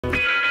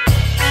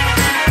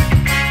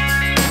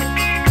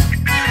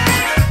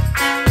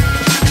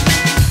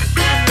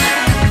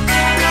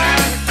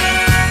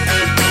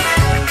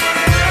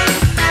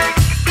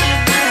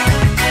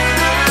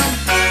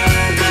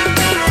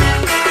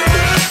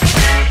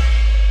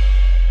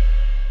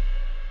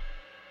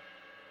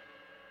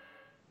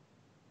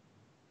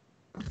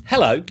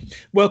Hello,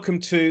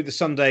 welcome to the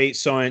Sunday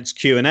Science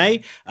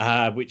Q&A,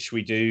 which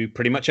we do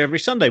pretty much every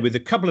Sunday, with a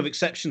couple of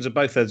exceptions, and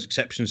both those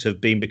exceptions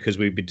have been because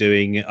we've been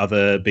doing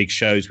other big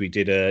shows. We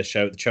did a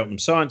show at the Cheltenham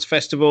Science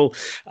Festival,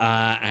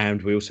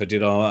 and we also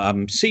did our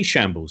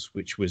Shambles,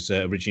 which was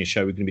originally a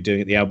show we're going to be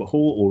doing at the Albert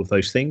Hall. All of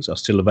those things are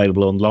still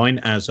available online,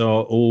 as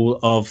are all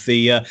of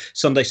the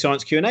Sunday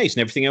Science Q&As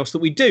and everything else that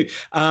we do.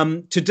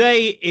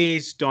 Today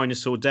is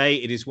Dinosaur Day.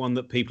 It is one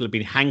that people have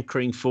been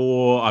hankering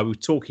for. I was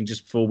talking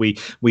just before we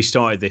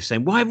started this,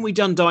 saying, why haven't we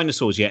done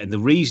dinosaurs yet? And the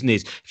reason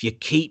is, if you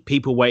keep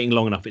people waiting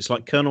long enough, it's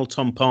like Colonel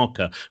Tom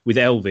Parker with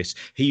Elvis.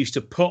 He used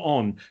to put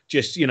on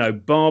just,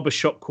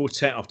 barbershop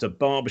quartet after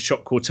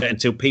barbershop quartet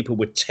until people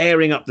were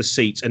tearing up the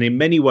seats. And in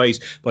many ways,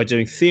 by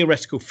doing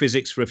theoretical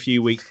physics for a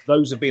few weeks,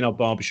 those have been our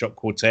barbershop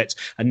quartets.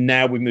 And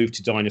now we move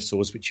to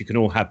dinosaurs, which you can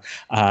all have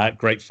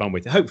great fun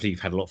with. Hopefully you've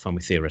had a lot of fun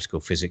with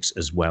theoretical physics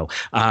as well.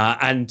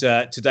 And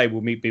today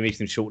we'll be meeting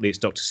them shortly. It's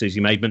Dr.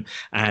 Susie Maidment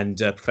and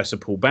Professor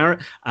Paul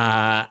Barrett.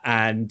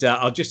 And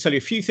I'll just tell you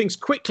a few things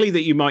quickly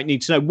that you might need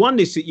to know. One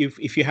is that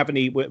if you have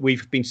any,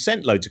 we've been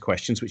sent loads of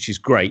questions, which is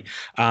great.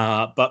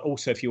 But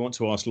also, if you want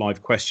to ask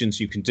live questions,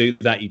 you can do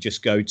that.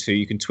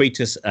 You can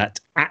tweet us at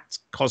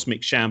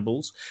Cosmic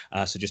Shambles.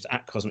 So just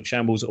at Cosmic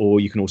Shambles,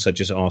 or you can also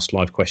just ask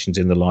live questions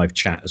in the live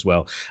chat as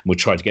well. And we'll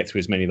try to get through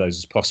as many of those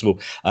as possible.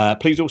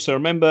 Please also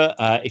remember,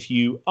 if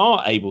you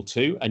are able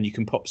to, and you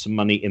can pop some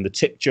money in the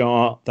tip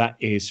jar, that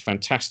is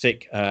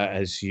fantastic,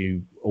 as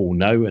you all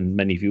know, and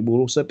many of you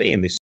will also be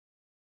in this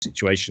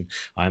situation.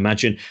 I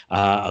imagine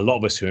a lot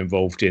of us who are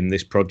involved in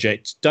this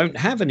project don't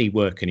have any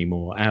work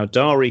anymore. Our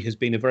diary has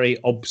been a very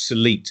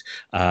obsolete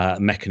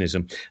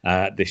mechanism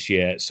this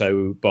year.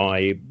 So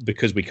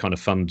because we kind of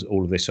fund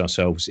all of this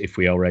ourselves, if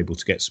we are able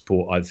to get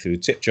support either through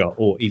the tip jar,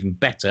 or even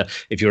better,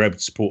 if you're able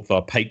to support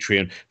via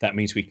Patreon, that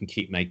means we can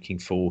keep making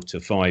 4 to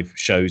 5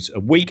 shows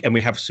a week. And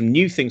we have some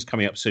new things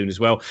coming up soon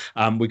as well.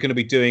 We're going to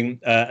be doing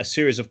a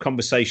series of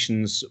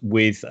conversations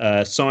with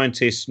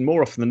scientists,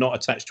 more often than not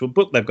attached to a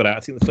book they've got out. I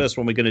think the first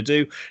one we're going to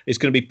do is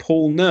going to be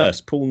Paul Nurse,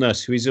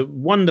 who is a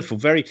wonderful,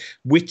 very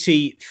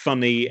witty,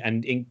 funny,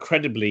 and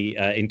incredibly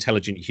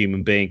intelligent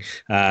human being.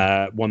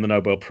 Won the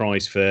Nobel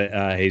Prize for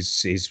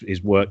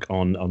his work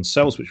on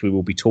cells, which we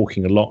will be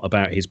talking a lot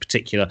about. His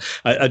particular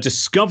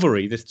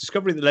discovery, the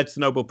discovery that led to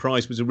the Nobel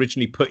Prize, was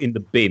originally put in the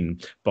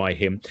bin by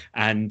him,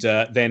 and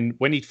then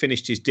when he'd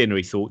finished his dinner,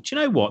 he thought, do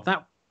you know what,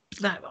 that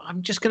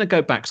I'm just going to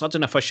go back, because I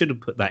don't know if I should have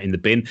put that in the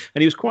bin.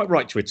 And he was quite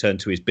right to return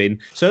to his bin.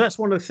 So that's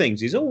one of the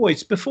things, is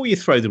always, before you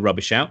throw the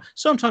rubbish out,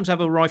 sometimes have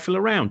a rifle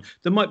around.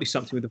 There might be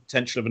something with the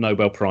potential of a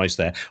Nobel Prize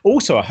there.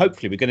 Also,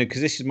 hopefully we're going to,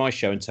 because this is my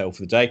show and tell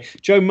for the day,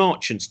 Joe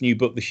Marchant's new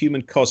book, The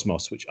Human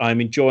Cosmos, which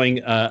I'm enjoying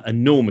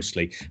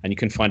enormously. And you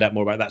can find out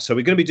more about that. So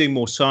we're going to be doing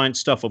more science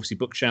stuff, obviously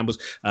book Shambles.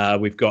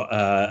 We've got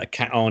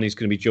Kat Arney's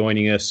going to be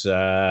joining us,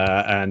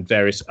 and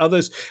various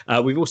others.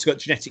 We've also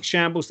got Genetic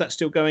Shambles, that's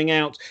still going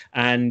out.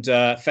 And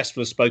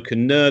Festival of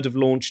Spoken Nerd have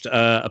launched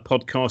a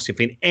podcast.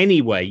 If in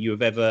any way you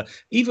have ever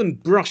even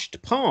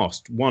brushed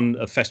past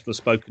a Festival of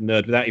Spoken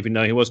Nerd without even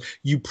knowing who it was,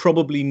 you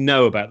probably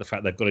know about the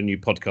fact they've got a new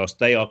podcast.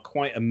 They are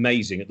quite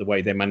amazing at the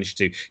way they manage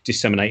to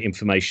disseminate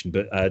information,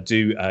 but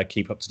do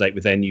keep up to date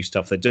with their new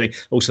stuff they're doing.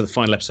 Also, the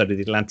final episode of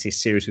the Atlantis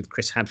series with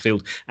Chris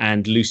Hadfield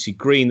and Lucy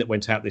Green that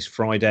went out this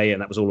Friday,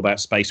 and that was all about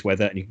space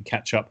weather, and you can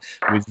catch up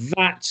with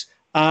that.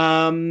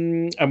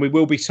 And we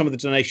will be, some of the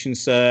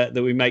donations that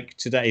we make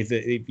today,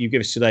 that if you give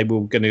us today, we're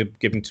going to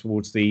give them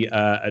towards the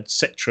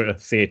Etc.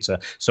 Theatre,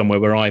 somewhere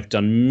where I've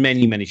done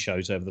many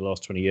shows over the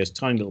last 20 years.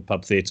 Tiny little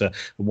pub theatre,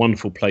 a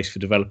wonderful place for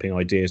developing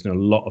ideas, and a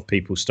lot of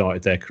people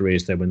started their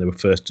careers there when they were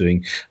first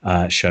doing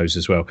shows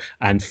as well.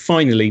 And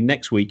finally,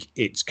 next week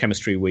it's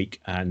Chemistry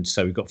Week, and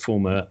so we've got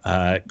former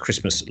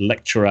Christmas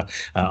lecturer,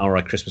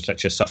 RI Christmas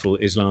lecturer Safrul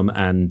Islam,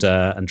 and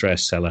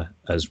Andreas Seller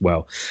as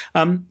well.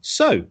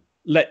 So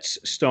let's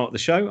start the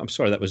show. I'm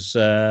sorry, that was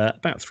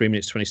about 3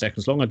 minutes, 20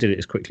 seconds long. I did it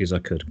as quickly as I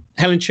could.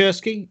 Helen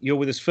Czerski, you're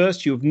with us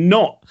first. You have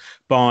not,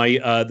 by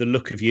the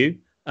look of you,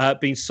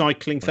 been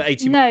cycling for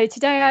 80 minutes. No,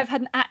 today I've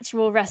had an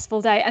actual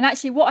restful day. And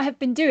actually what I have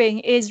been doing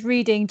is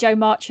reading Joe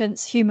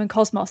Marchant's Human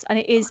Cosmos. And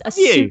it is a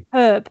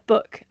superb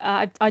book.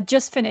 I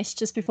just finished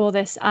just before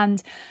this.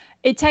 And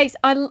it takes,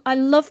 I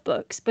love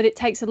books, but it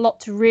takes a lot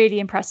to really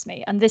impress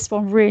me, and this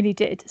one really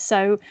did.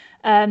 So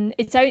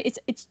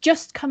it's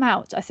just come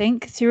out, I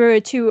think,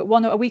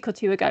 a week or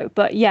two ago.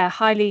 But yeah,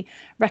 highly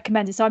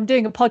recommended. So I'm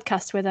doing a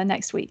podcast with her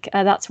next week.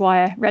 That's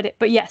why I read it.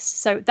 But yes,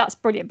 so that's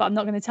brilliant. But I'm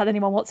not going to tell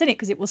anyone what's in it,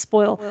 because it will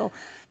spoil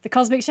the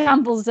Cosmic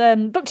Shambles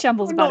book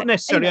Shambles. Well, about not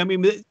necessarily. Anyway.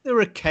 I mean, there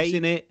are caves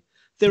in it.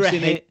 There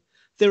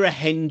are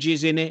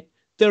henges in it.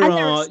 There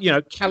are,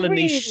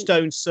 Callanish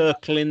stone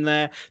circle in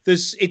there.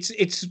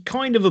 It's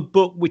kind of a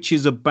book which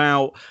is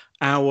about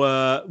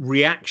our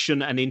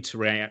reaction and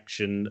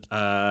interaction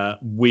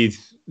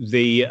with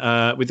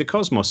the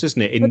cosmos,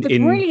 isn't it? But the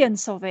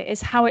brilliance of it is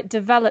how it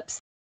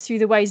develops through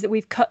the ways that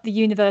we've cut the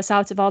universe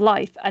out of our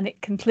life, and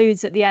it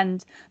concludes at the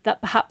end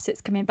that perhaps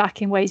it's coming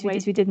back in ways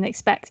we didn't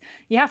expect.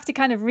 You have to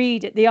kind of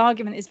read it. The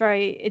argument is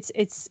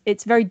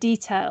it's very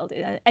detailed.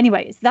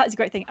 Anyway, that's a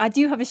great thing. I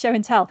do have a show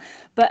and tell,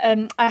 but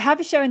I have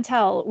a show and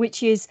tell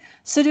which is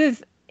sort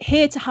of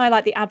here to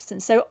highlight the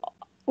absence. So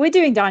we're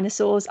doing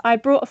dinosaurs. I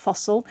brought a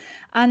fossil,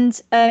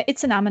 and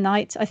it's an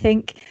ammonite, I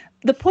think.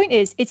 The point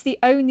is, it's the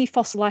only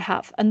fossil I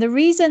have. And the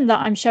reason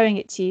that I'm showing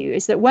it to you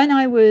is that when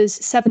I was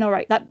 7 or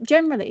 8, that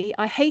generally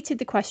I hated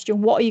the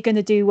question, what are you going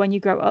to do when you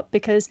grow up?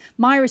 Because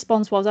my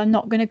response was, I'm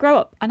not going to grow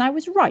up. And I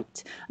was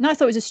right. And I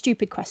thought it was a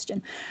stupid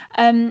question.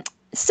 But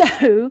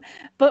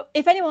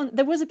if anyone,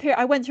 there was a period,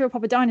 I went through a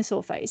proper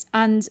dinosaur phase.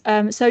 And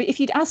so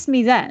if you'd asked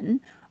me then,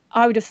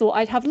 I would have thought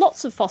I'd have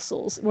lots of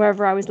fossils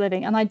wherever I was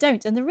living. And I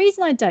don't. And the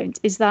reason I don't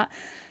is that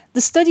the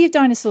study of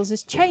dinosaurs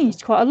has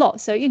changed quite a lot.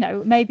 So,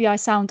 maybe I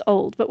sound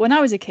old, but when I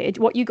was a kid,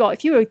 what you got,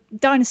 if you were a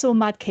dinosaur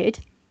mad kid,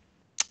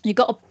 you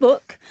got a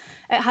book.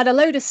 It had a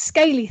load of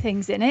scaly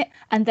things in it,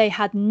 and they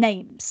had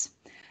names.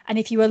 And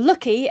if you were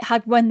lucky, it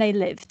had when they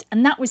lived.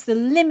 And that was the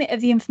limit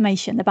of the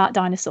information about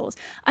dinosaurs.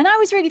 And I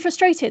was really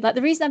frustrated. Like,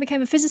 the reason I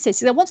became a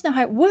physicist is I want to know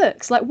how it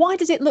works. Like, why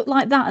does it look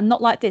like that and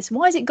not like this?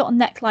 Why has it got a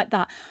neck like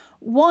that?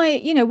 Why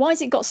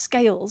has it got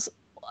scales?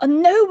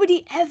 And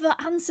nobody ever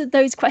answered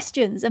those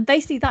questions. And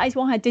basically, that is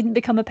why I didn't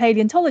become a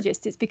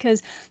paleontologist. It's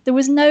because there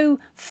was no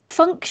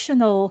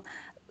functional,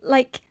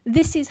 like,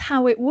 this is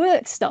how it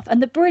works stuff.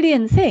 And the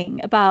brilliant thing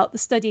about the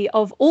study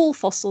of all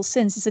fossils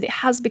since is that it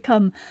has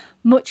become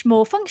much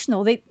more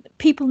functional.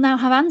 People now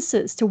have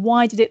answers to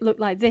why did it look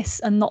like this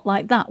and not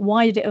like that?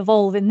 Why did it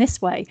evolve in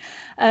this way?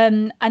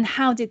 And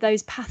how did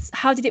those paths,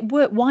 how did it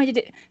work? Why did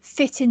it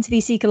fit into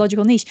this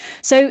ecological niche?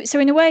 So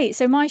in a way,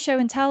 so my show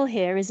and tell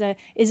here is a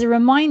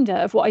reminder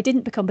of what I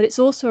didn't become, but it's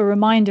also a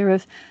reminder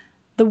of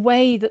the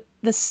way that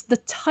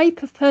the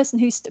type of person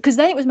who's, because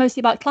then it was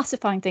mostly about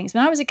classifying things.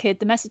 When I was a kid,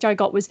 the message I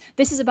got was,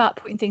 this is about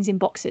putting things in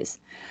boxes.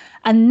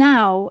 And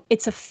now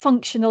it's a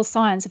functional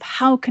science of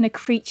how can a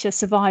creature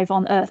survive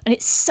on Earth. And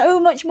it's so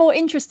much more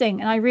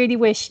interesting. And I really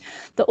wish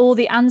that all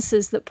the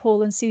answers that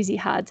Paul and Susie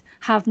have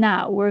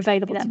now were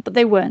available then, but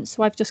they weren't.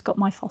 So I've just got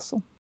my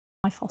fossil.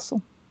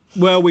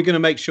 Well, we're going to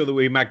make sure that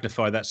we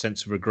magnify that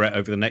sense of regret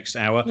over the next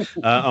hour,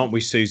 aren't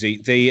we,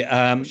 Susie?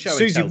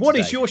 Susie, what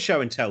is your show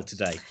and tell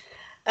today?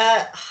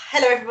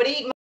 Hello,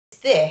 everybody.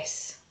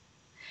 This,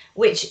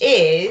 which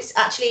is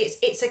actually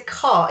it's a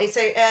car. It's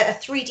a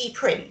 3D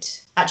print.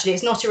 Actually,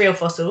 it's not a real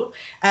fossil.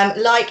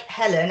 Like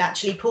Helen,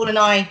 actually, Paul and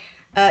I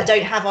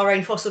don't have our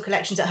own fossil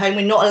collections at home.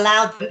 We're not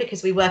allowed them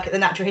because we work at the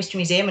Natural History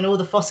Museum, and all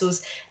the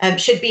fossils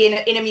should be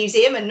in a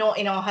museum and not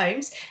in our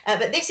homes.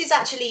 But this is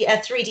actually a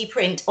 3D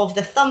print of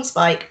the thumb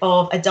spike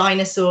of a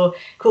dinosaur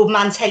called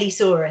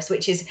Mantellisaurus,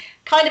 which is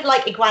kind of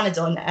like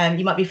Iguanodon.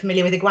 You might be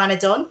familiar with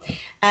Iguanodon.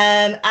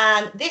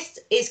 And this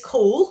is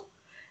cool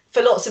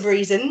for lots of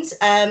reasons.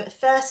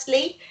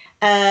 Firstly,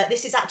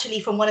 this is actually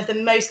from one of the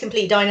most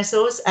complete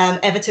dinosaurs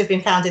ever to have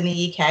been found in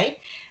the UK.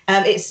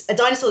 It's a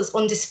dinosaur that's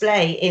on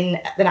display in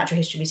the Natural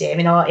History Museum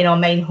in our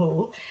main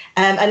hall.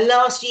 And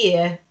last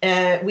year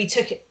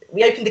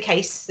we opened the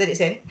case that it's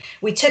in.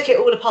 We took it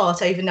all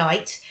apart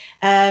overnight.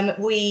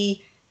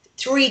 We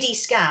 3D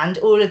scanned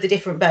all of the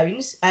different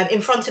bones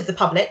in front of the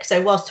public.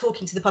 So whilst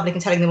talking to the public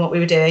and telling them what we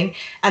were doing.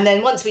 And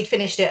then once we'd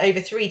finished it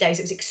over 3 days,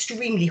 it was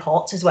extremely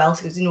hot as well.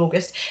 So it was in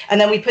August. And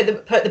then we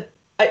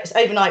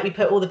overnight, we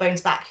put all the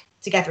bones back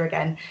together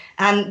again.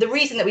 And the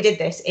reason that we did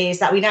this is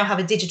that we now have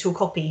a digital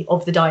copy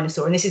of the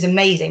dinosaur, and this is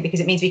amazing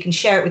because it means we can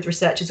share it with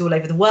researchers all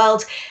over the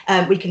world.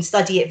 We can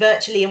study it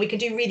virtually, and we can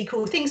do really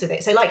cool things with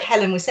it. So like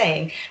Helen was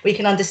saying, we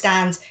can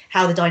understand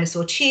how the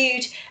dinosaur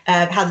chewed,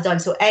 how the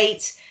dinosaur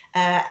ate,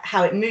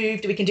 how it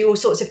moved. We can do all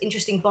sorts of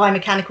interesting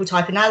biomechanical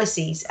type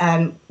analyses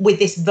with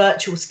this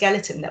virtual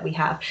skeleton that we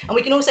have, and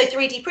we can also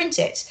 3D print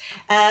it.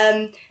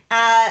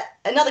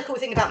 Another cool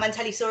thing about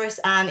Mantellisaurus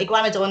and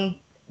Iguanodon,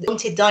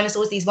 haunted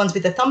dinosaurs, these ones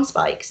with the thumb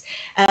spikes,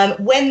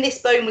 when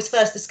this bone was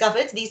first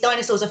discovered, these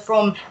dinosaurs are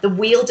from the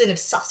Wealden of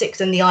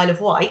Sussex and the Isle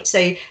of Wight.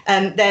 So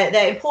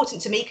they're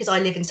important to me because I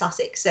live in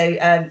Sussex. So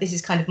this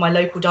is kind of my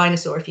local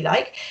dinosaur, if you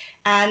like.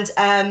 And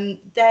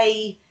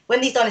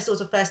when these dinosaurs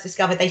were first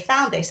discovered, they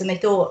found this and they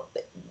thought,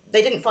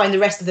 they didn't find the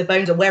rest of the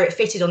bones or where it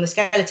fitted on the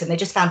skeleton. They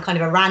just found kind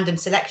of a random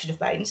selection of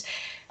bones.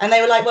 And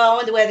they were like, well, I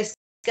wonder where this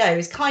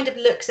goes. Kind of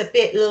looks a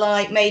bit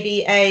like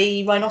maybe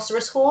a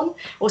rhinoceros horn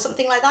or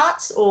something like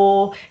that.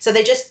 Or so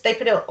they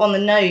put it on the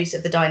nose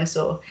of the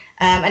dinosaur.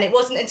 And it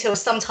wasn't until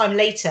sometime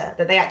later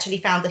that they actually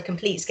found the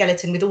complete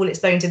skeleton with all its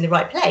bones in the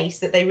right place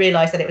that they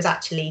realised that it was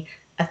actually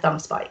a thumb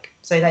spike.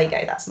 So there you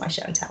go. That's my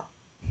show and tell.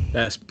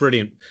 That's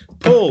brilliant.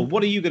 Paul,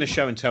 what are you going to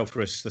show and tell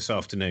for us this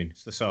afternoon?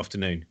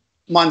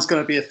 Mine's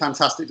going to be a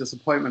fantastic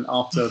disappointment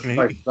after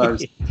both of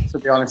those, to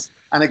be honest.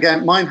 And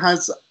again, mine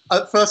has,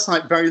 at first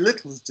sight, very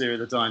little to do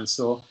with a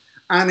dinosaur.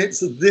 And it's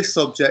this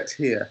object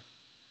here,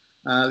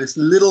 this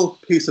little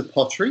piece of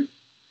pottery.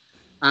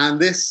 And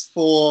this,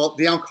 for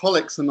the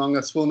alcoholics among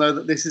us, will know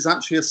that this is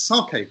actually a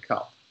sake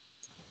cup.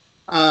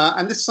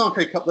 And this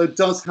sake cup, though,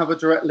 does have a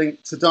direct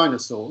link to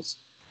dinosaurs.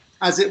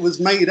 as it was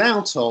made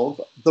out of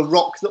the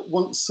rock that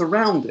once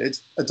surrounded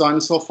a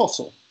dinosaur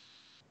fossil.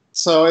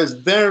 So I was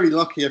very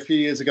lucky a few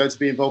years ago to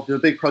be involved in a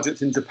big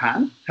project in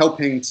Japan,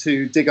 helping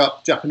to dig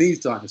up Japanese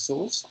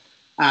dinosaurs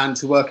and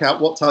to work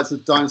out what types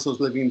of dinosaurs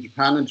living in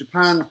Japan. And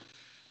Japan,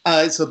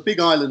 it's a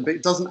big island, but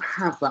it doesn't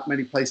have that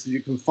many places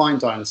you can find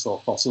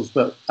dinosaur fossils.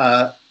 But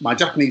my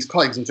Japanese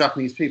colleagues and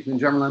Japanese people in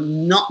general are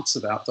nuts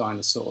about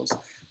dinosaurs,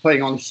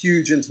 putting on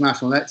huge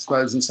international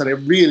expos, and so they're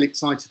really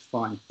excited to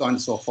find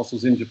dinosaur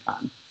fossils in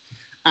Japan.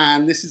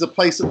 And this is a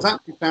place that was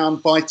actually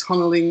found by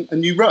tunneling a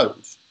new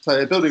road. So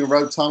they're building a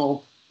road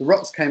tunnel. The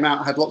rocks came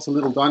out, had lots of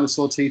little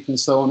dinosaur teeth and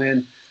so on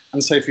in.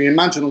 And so if you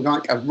imagine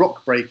like a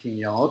rock breaking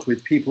yard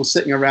with people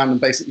sitting around and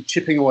basically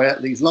chipping away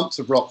at these lumps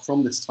of rock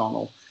from this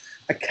tunnel,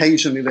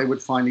 occasionally they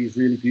would find these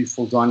really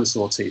beautiful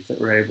dinosaur teeth that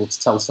were able to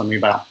tell something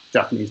about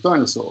Japanese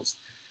dinosaurs.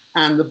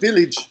 And the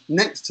village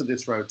next to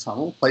this road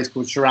tunnel, a place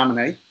called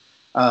Shiramane,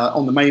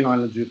 on the main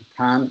island of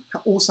Japan,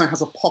 also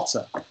has a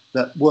potter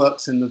that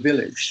works in the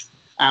village.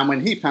 And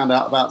when he found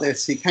out about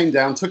this, he came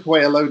down, took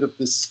away a load of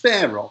the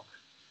spare rock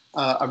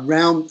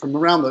from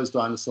around those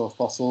dinosaur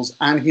fossils,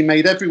 and he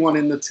made everyone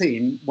in the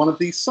team one of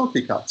these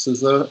sake cups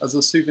as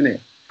a souvenir.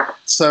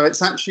 So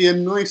it's actually a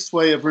nice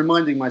way of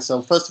reminding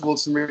myself, first of all,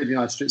 some really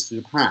nice trips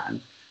to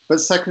Japan, but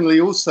secondly,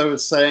 also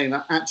saying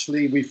that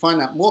actually we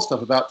find out more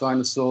stuff about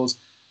dinosaurs,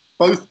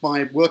 both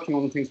by working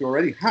on the things we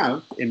already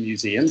have in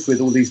museums with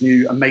all these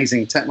new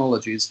amazing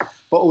technologies,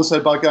 but also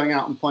by going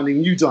out and finding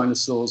new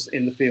dinosaurs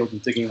in the field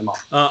and digging them up.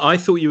 I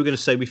thought you were going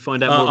to say we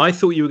find out more. I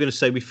thought you were going to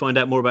say we find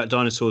out more about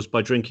dinosaurs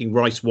by drinking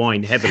rice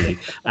wine heavily,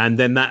 and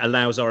then that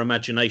allows our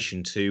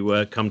imagination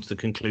to come to the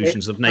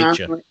conclusions of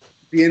nature.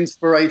 The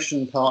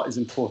inspiration part is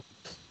important.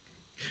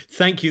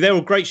 Thank you. They're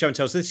all great show and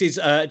tells. This is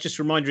just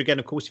a reminder again,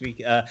 of course, if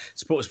you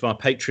support us via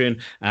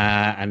Patreon,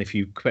 and if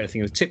you put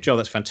anything in the tip jar,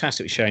 that's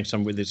fantastic. We're sharing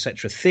some with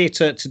etc.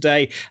 Theatre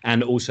today.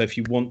 And also, if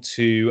you want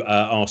to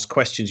ask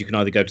questions, you can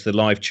either go to the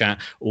live chat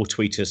or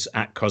tweet us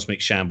at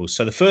Cosmic Shambles.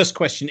 So the first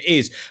question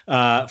is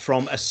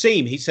from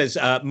Asim. He says,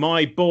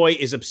 my boy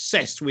is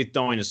obsessed with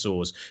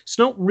dinosaurs. It's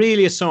not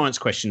really a science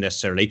question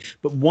necessarily,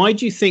 but why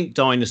do you think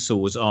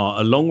dinosaurs are,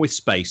 along with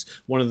space,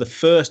 one of the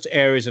first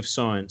areas of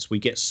science we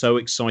get so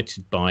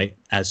excited by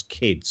as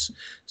kids?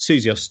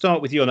 Susie, I'll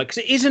start with you on that, because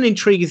it is an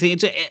intriguing thing.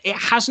 It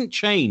hasn't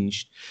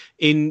changed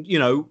in,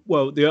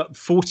 the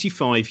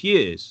 45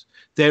 years.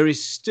 There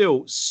is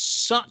still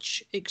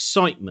such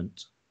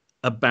excitement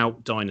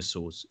about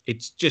dinosaurs.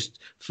 It's just,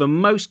 for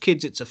most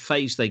kids, it's a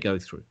phase they go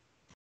through.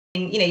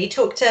 You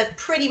talk to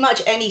pretty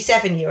much any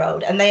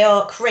 7-year-old and they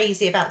are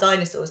crazy about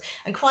dinosaurs,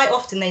 and quite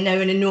often they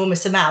know an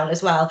enormous amount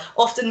as well,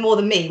 often more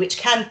than me, which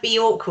can be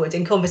awkward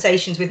in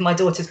conversations with my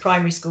daughter's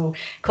primary school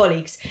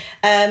colleagues.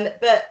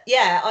 But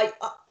yeah,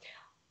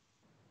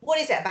 what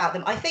is it about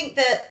them? I think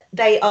that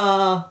they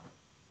are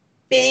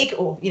big,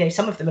 or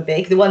some of them are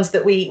big. The ones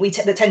that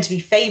that tend to be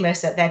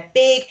famous, that they're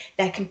big,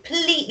 they're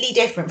completely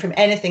different from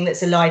anything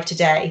that's alive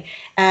today.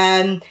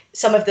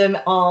 Some of them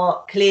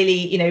are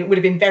clearly, would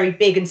have been very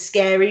big and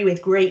scary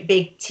with great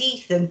big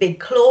teeth and big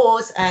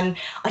claws. And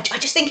I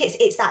just think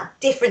it's that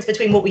difference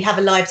between what we have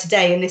alive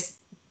today and this.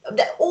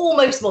 They're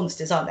almost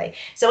monsters, aren't they?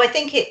 So I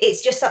think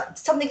it's just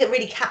something that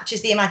really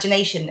captures the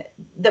imagination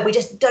that we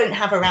just don't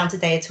have around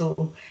today at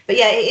all. But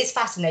yeah, it is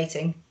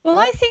fascinating. Well,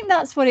 I think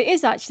that's what it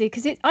is actually,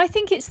 because I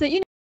think it's that,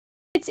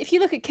 if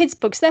you look at kids'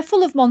 books, they're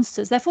full of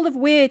monsters, they're full of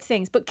weird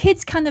things, but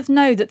kids kind of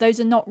know that those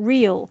are not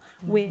real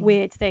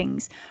weird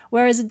things.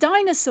 Whereas a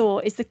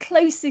dinosaur is the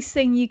closest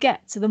thing you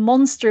get to the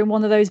monster in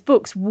one of those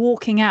books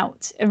walking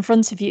out in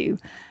front of you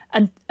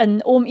and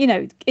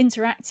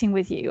interacting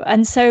with you.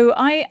 And so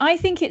I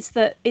think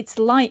it's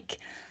like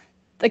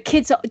the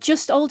kids are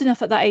just old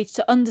enough at that age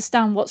to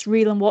understand what's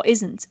real and what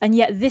isn't. And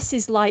yet this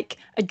is like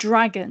a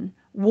dragon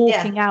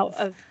walking out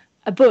of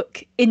a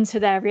book into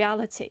their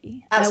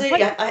reality.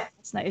 Absolutely. I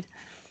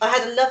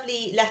had a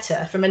lovely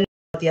letter from a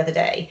the other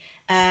day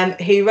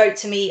who wrote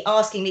to me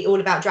asking me all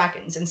about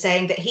dragons and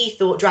saying that he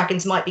thought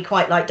dragons might be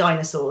quite like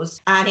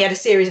dinosaurs, and he had a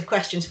series of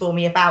questions for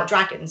me about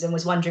dragons and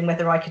was wondering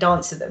whether I could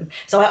answer them.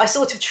 So I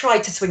sort of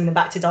tried to swing them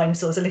back to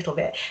dinosaurs a little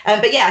bit,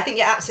 but yeah, I think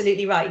you're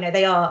absolutely right.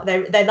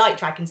 They're like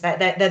dragons.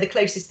 They're the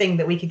closest thing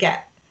that we could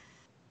get.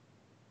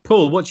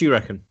 Paul, what do you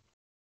reckon?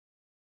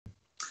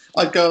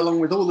 I'd go along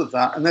with all of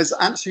that, and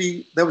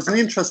there was an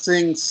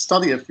interesting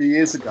study a few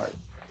years ago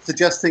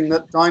suggesting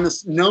that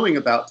knowing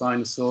about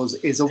dinosaurs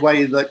is a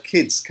way that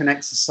kids can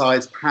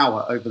exercise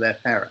power over their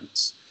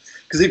parents.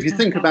 Because if you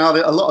think about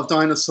it, a lot of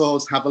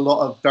dinosaurs have a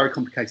lot of very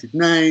complicated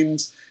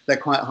names. They're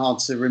quite hard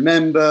to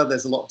remember.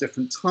 There's a lot of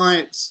different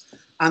types.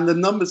 And the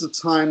numbers of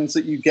times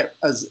that you get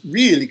as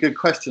really good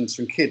questions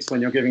from kids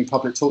when you're giving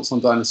public talks on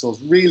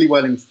dinosaurs, really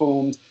well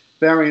informed,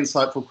 very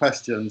insightful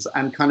questions,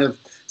 and kind of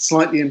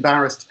slightly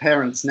embarrassed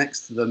parents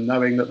next to them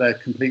knowing that they're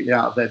completely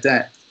out of their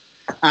depth.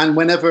 And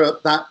whenever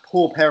that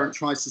poor parent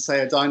tries to say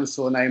a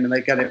dinosaur name and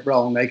they get it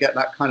wrong, they get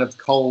that kind of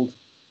cold,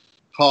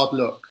 hard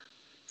look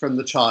from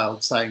the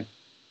child saying,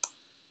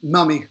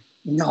 "Mummy,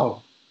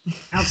 no,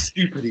 How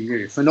stupid are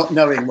you for not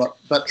knowing what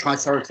that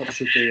Triceratops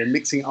should be and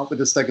mixing it up with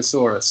the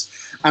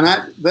Stegosaurus? And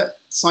that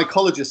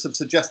psychologists have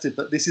suggested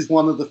that this is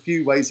one of the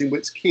few ways in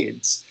which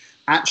kids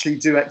actually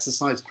do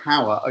exercise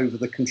power over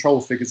the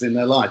control figures in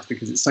their life,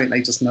 because it's something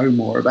they just know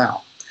more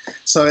about.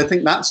 So I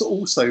think that's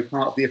also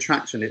part of the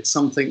attraction. It's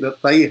something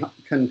that they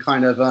can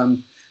kind of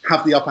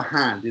have the upper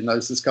hand in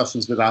those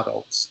discussions with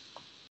adults.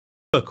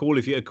 All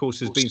of you, of course,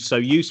 has been so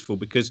useful,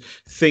 because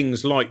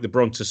things like the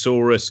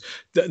Brontosaurus,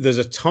 there's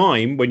a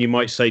time when you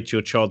might say to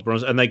your child,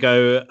 and they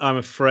go, "I'm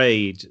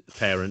afraid,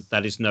 parent,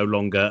 that is no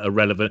longer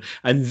irrelevant,"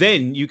 and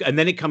then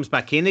it comes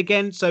back in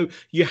again. So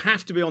you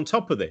have to be on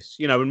top of this,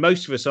 and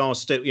most of us are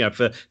still,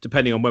 for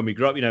depending on when we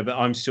grew up, but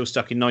I'm still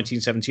stuck in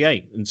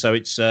 1978, and so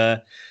it's.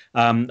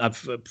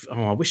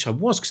 I wish I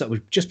was, because that was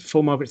just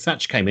before Margaret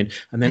Thatcher came in,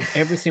 and then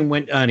everything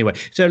went anyway.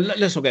 So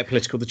let's not get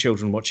political, the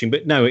children watching,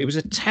 but no, it was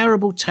a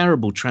terrible,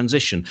 terrible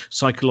transition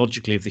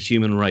psychologically of the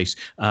human race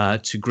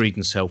to greed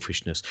and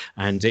selfishness,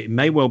 and it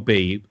may well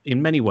be,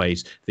 in many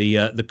ways,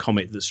 the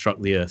comet that struck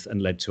the Earth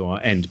and led to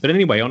our end. But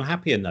anyway, on a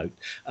happier note,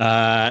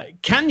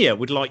 Kanya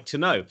would like to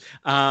know.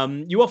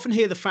 You often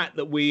hear the fact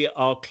that we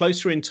are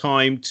closer in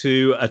time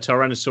to a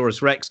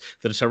Tyrannosaurus Rex,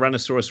 that a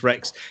Tyrannosaurus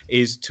Rex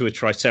is to a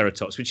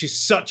Triceratops, which is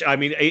such. I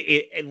mean,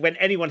 when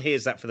anyone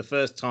hears that for the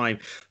first time,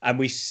 and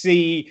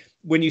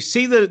when you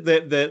see the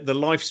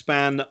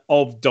lifespan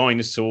of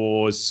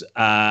dinosaurs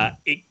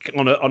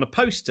on a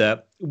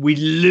poster, we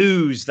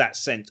lose that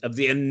sense of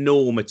the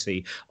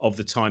enormity of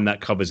the time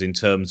that covers in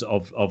terms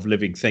of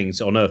living things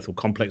on Earth, or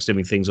complex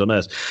living things on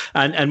Earth.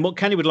 And what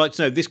Kenny would like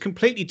to know, this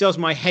completely does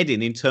my head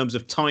in terms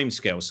of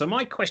timescale. So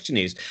my question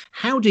is,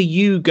 how do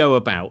you go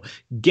about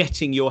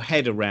getting your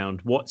head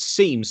around what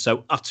seems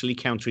so utterly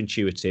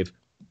counterintuitive?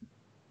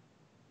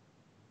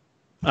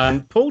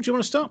 Paul, do you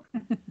want to start?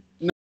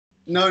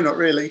 No, not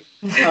really.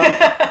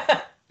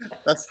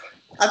 That's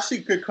actually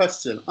a good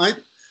question. I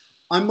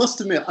must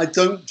admit, I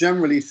don't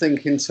generally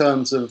think in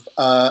terms of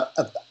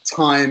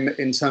time,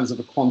 in terms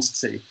of a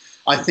quantity.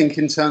 I think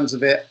in terms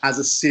of it as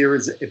a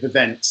series of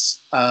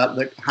events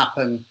that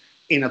happen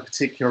in a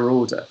particular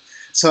order.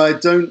 So I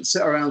don't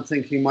sit around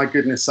thinking, my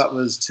goodness, that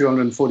was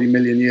 240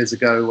 million years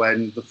ago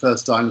when the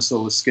first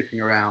dinosaur was skipping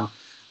around.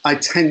 I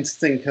tend to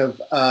think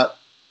of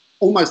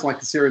almost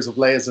like a series of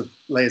layers of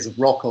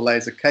rock or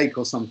layers of cake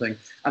or something,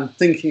 and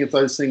thinking of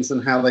those things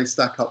and how they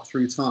stack up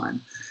through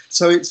time.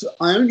 So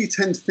I only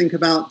tend to think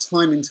about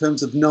time in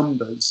terms of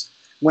numbers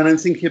when I'm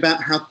thinking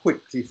about how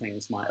quickly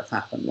things might have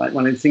happened, like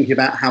when I'm thinking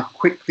about how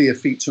quickly a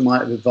feature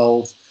might have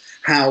evolved,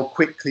 how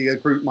quickly a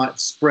group might have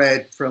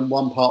spread from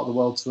one part of the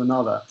world to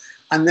another.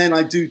 And then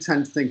I do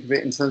tend to think of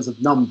it in terms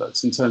of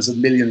numbers, in terms of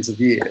millions of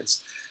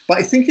years. But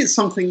I think it's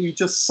something you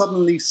just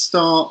suddenly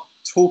start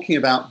talking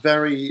about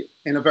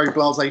in a very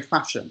blasé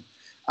fashion.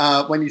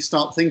 When you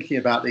start thinking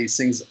about these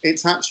things,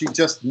 it's actually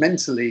just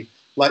mentally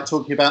like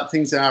talking about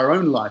things in our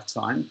own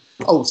lifetime.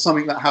 Oh,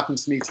 something that happened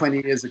to me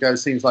 20 years ago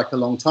seems like a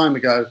long time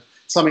ago.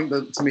 Something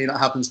that to me that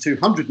happens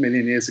 200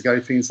 million years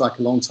ago seems like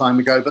a long time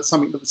ago, but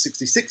something that was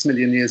 66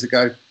 million years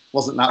ago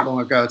wasn't that long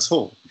ago at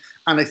all.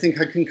 And I think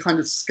I can kind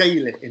of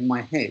scale it in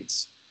my head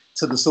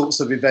to the sorts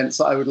of events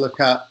that I would look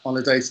at on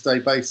a day-to-day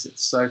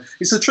basis. So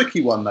it's a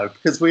tricky one, though,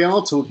 because we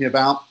are talking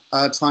about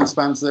time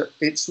spans that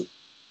it's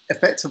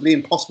effectively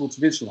impossible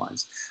to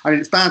visualize. I mean,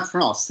 it's bad for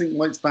us. I think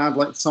it's bad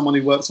like someone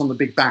who works on the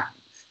Big Bang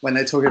when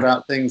they're talking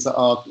about things that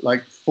are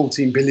like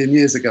 14 billion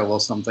years ago or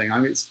something. I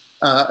mean, it's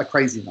a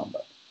crazy number.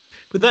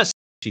 But that's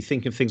actually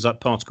thinking of things like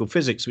particle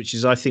physics, which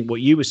is, I think, what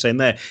you were saying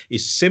there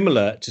is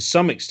similar to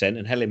some extent,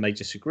 and Helen may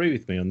disagree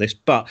with me on this,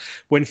 but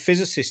when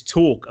physicists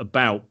talk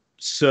about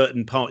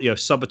certain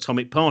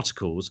subatomic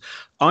particles,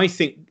 I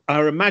think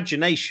our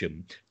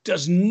imagination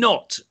does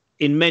not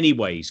in many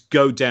ways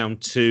go down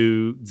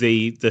to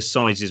the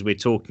sizes we're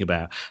talking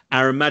about.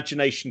 Our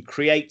imagination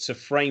creates a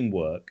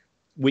framework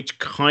which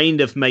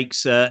kind of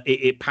makes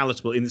it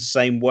palatable in the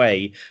same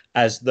way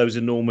as those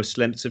enormous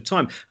lengths of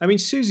time. I mean,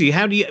 Susie,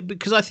 how do you,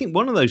 because I think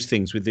one of those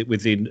things within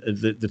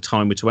the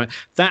time we're talking about,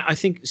 that I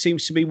think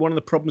seems to be one of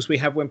the problems we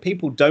have when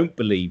people don't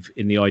believe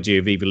in the idea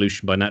of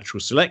evolution by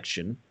natural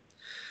selection.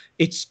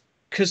 It's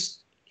because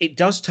it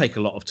does take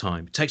a lot of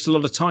time. It takes a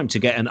lot of time to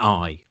get an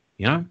eye,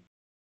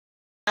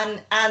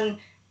 And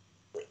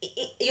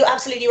you're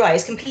absolutely right.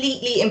 It's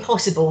completely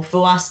impossible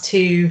for us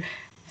to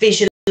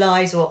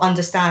visualize or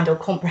understand or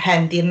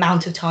comprehend the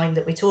amount of time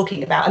that we're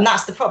talking about. And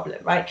that's the problem,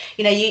 right?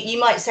 You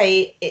might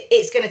say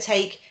it's going to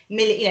take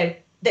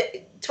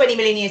 20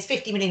 million years,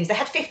 50 million years. They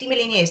had 50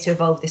 million years to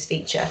evolve this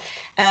feature.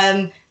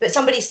 But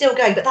somebody's still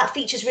going, but that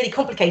feature's really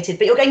complicated.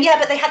 But you're going, yeah,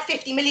 but they had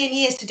 50 million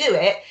years to do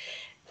it.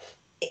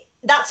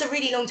 That's a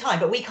really long time,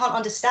 but we can't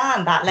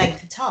understand that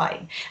length of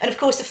time. And of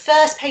course, the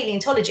first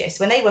paleontologists,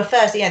 when they were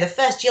first, the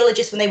first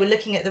geologists, when they were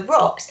looking at the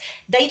rocks,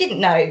 they didn't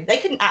know, they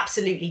couldn't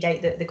absolutely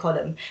date the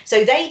column.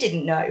 So they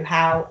didn't know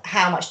how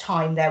much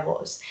time there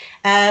was.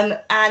 And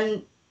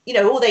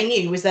all they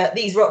knew was that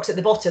these rocks at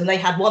the bottom, they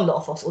had one lot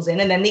of fossils in,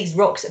 and then these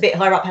rocks a bit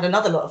higher up had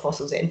another lot of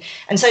fossils in.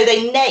 And so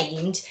they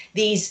named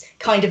these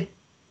kind of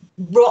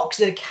rocks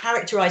that are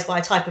characterized by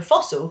a type of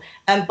fossil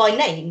by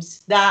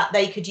names that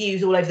they could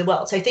use all over the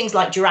world. So things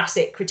like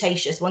Jurassic,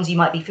 Cretaceous, ones you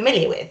might be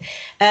familiar with.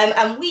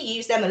 And we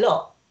use them a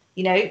lot,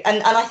 you know,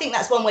 and I think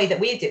that's one way that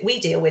we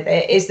deal with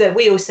it, is that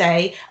we all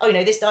say, oh, you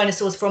know, this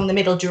dinosaur's from the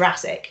middle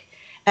Jurassic.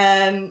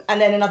 And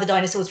then another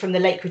dinosaur's from the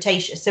late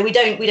Cretaceous. So we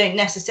don't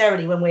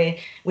necessarily, when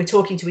we're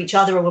talking to each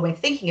other or when we're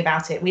thinking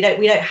about it, we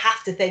don't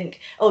have to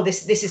think, oh,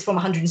 this is from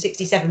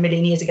 167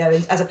 million years ago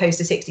as opposed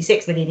to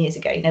 66 million years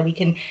ago. You know,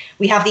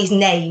 we have these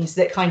names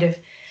that kind of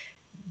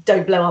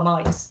don't blow our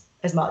minds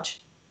as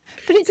much.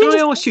 But it's Can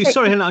I ask you?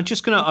 Sorry, Helen.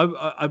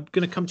 I'm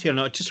gonna come to you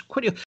now. Just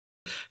quickly.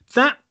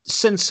 That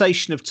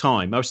sensation of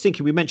time. I was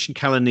thinking, we mentioned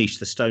Callaniche,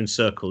 the stone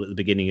circle, at the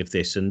beginning of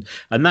this, and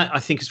that, I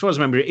think, as far as I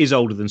remember, it is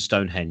older than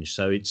Stonehenge.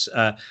 So it's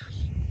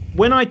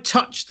when I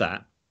touched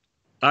that,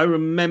 I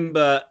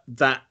remember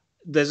that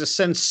there's a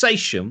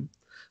sensation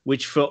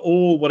which, for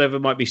all whatever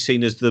might be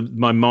seen as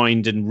my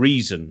mind and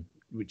reason,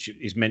 which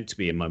is meant to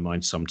be in my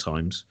mind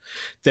sometimes,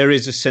 there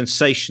is a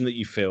sensation that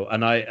you feel,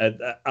 and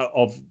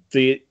of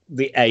the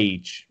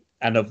age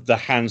and of the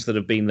hands that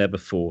have been there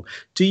before.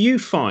 Do you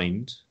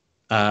find,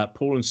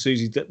 Paul and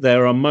Susie, that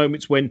there are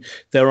moments when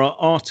there are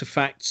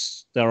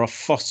artifacts, there are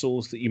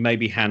fossils that you may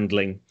be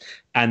handling,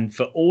 and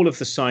for all of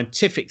the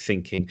scientific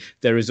thinking,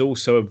 there is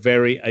also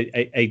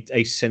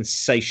a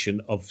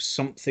sensation of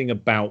something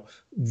about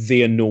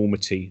the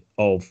enormity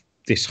of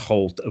this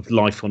whole of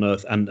life on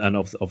Earth and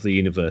of the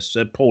universe?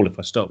 So, Paul, if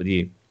I start with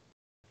you.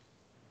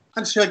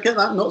 Actually, I get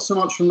that not so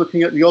much from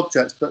looking at the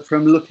objects, but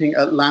from looking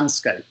at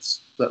landscapes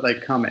that they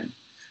come in.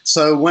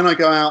 So when I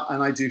go out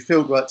and I do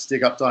fieldwork to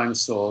dig up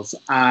dinosaurs,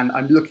 and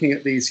I'm looking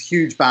at these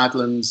huge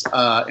badlands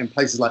in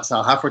places like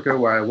South Africa,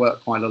 where I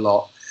work quite a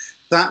lot,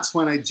 that's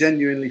when I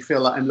genuinely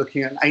feel like I'm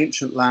looking at an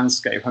ancient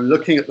landscape. I'm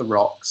looking at the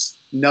rocks,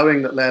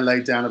 knowing that they're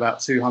laid down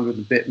about 200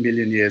 and a bit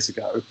million years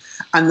ago.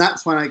 And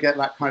that's when I get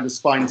that kind of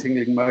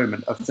spine-tingling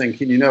moment of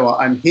thinking, you know what,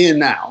 I'm here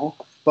now,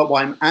 but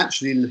what I'm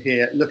actually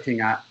here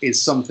looking at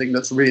is something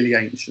that's really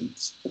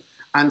ancient.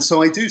 And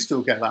so I do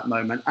still get that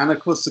moment. And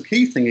of course, the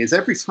key thing is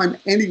every time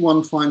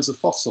anyone finds a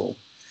fossil,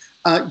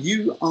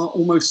 you are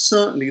almost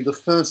certainly the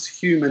first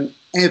human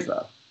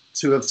ever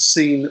to have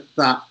seen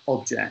that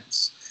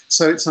object.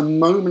 So it's a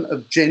moment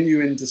of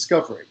genuine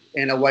discovery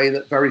in a way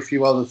that very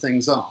few other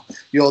things are.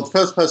 You're the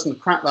first person to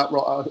crack that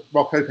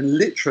rock open.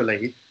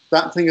 Literally,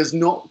 that thing has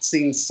not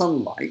seen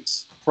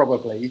sunlight,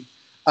 probably,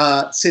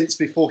 since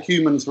before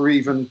humans were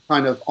even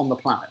kind of on the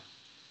planet.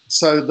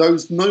 So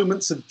those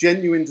moments of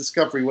genuine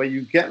discovery where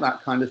you get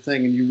that kind of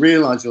thing and you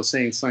realize you're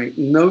seeing something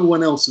no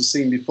one else has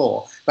seen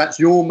before, that's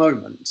your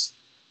moment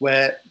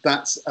where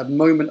that's a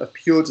moment of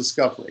pure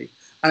discovery.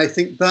 And I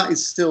think that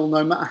is still,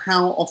 no matter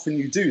how often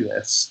you do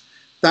this,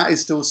 that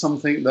is still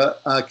something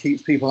that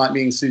keeps people like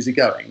me and Susie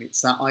going. It's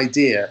that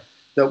idea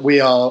that we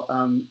are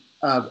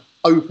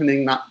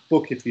opening that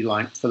book, if you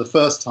like, for the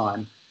first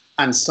time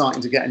and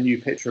starting to get a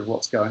new picture of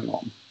what's going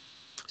on.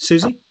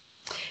 Susie?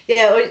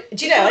 Yeah, well,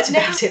 do you know, I didn't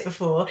know about it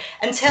before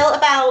until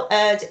about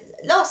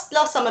last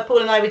summer. Paul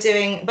and I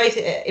were both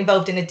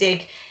involved in a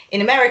dig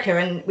in America,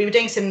 and we were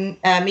doing some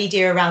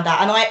media around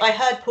that. And I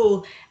heard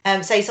Paul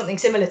say something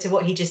similar to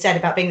what he just said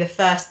about being the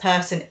first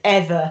person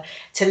ever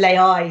to lay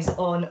eyes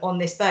on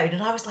this bone.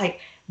 And I was like,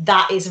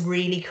 that is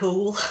really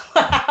cool.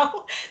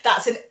 Wow,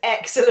 that's an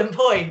excellent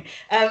point.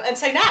 And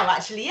so now,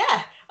 actually,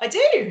 yeah, I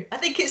do. I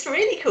think it's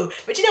really cool.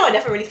 But you know, I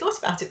never really thought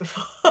about it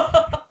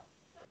before.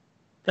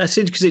 That's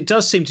interesting, because it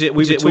does seem to.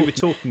 We were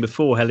talking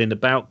before, Helen,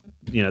 about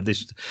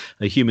this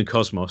a human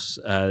cosmos,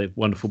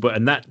 wonderful book,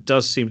 and that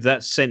does seem,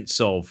 that sense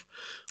of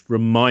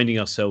reminding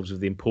ourselves of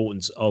the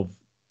importance of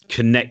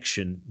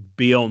connection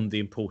beyond the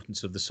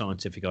importance of the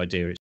scientific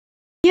idea.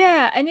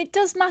 Yeah, and it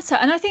does matter.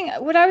 And I think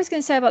what I was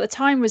going to say about the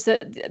time was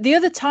that the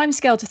other time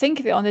scale to think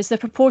of it on is the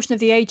proportion of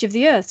the age of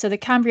the Earth. So the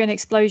Cambrian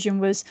explosion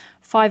was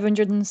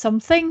 500 and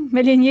something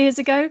million years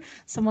ago.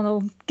 Someone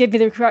will give me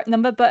the correct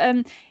number, but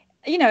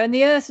and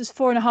the Earth was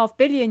 4.5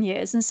 billion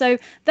years, and so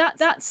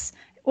that's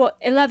what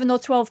 11 or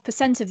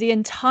 12% of the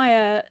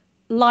entire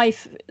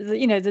life,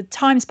 the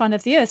time span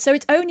of the Earth. So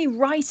it's only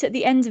right at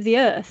the end of the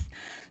Earth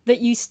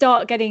that you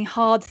start getting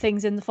hard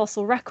things in the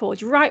fossil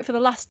record, right for the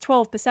last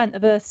 12%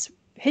 of Earth's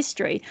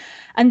history.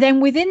 And then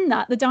within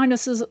that, the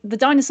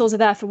dinosaurs are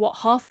there for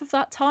half of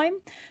that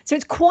time. So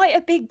it's quite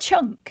a big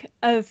chunk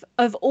of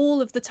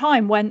all of the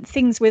time when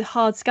things with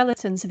hard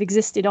skeletons have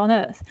existed on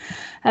Earth.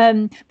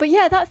 But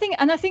yeah, that thing,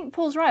 and I think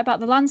Paul's right about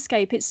the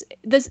landscape.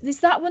 There's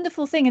that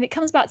wonderful thing, and it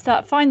comes back to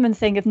that Feynman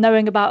thing of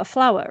knowing about a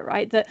flower,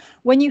 right? That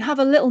when you have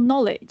a little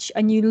knowledge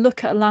and you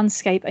look at a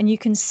landscape and you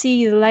can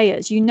see the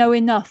layers, you know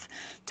enough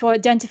to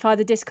identify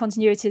the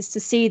discontinuities, to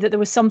see that there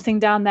was something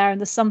down there and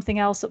there's something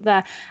else up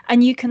there,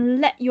 and you can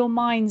let your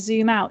mind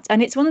zoom out.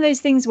 And it's one of those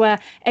things where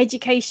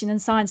education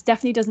and science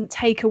definitely doesn't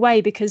take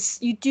away, because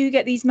you do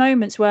get these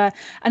moments where,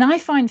 and I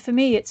find for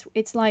me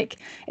it's like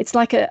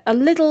a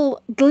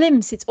little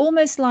glimpse. It's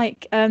almost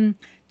like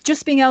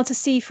just being able to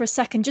see for a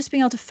second, just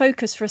being able to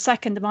focus for a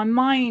second, and my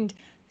mind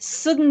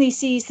suddenly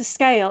sees the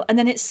scale, and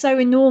then it's so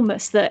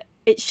enormous that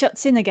it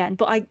shuts in again.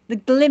 But the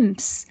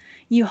glimpse,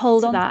 you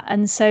hold on to that.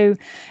 And so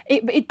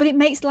but it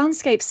makes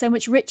landscapes so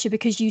much richer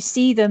because you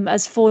see them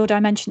as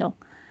 4-dimensional.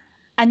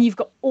 And you've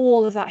got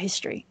all of that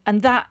history,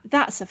 and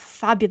that's a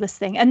fabulous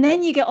thing. And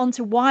then you get on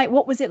to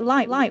what was it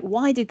like?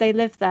 Why did they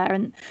live there?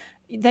 And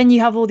then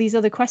you have all these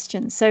other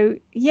questions. So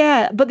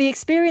yeah, but the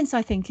experience,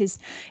 I think, it's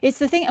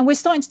the thing, and we're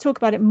starting to talk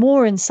about it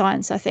more in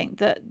science. I think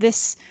that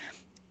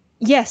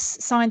yes,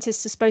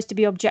 scientists are supposed to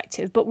be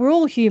objective, but we're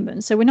all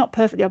human, so we're not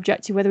perfectly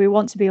objective whether we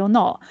want to be or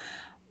not.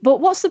 But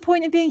what's the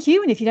point of being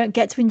human if you don't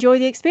get to enjoy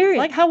the experience?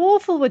 Like, how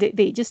awful would it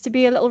be just to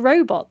be a little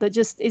robot that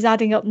just is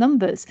adding up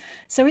numbers?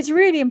 So it's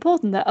really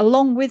important that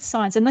along with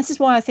science, and this is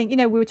why I think,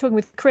 we were talking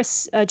with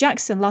Chris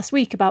Jackson last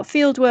week about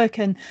fieldwork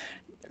and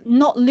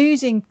not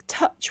losing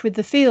touch with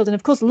the field. And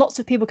of course, lots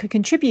of people could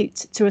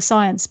contribute to a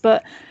science,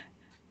 but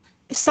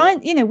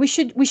science, we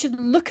should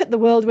look at the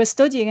world we're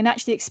studying and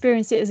actually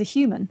experience it as a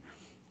human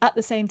at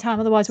the same time.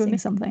 Otherwise, we'll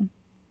miss something.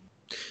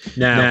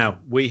 Now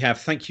we have.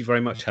 Thank you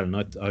very much, Helen.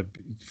 I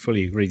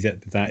fully agree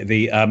that right.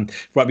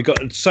 We've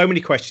got so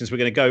many questions. We're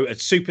going to go at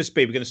super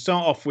speed. We're going to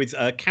start off with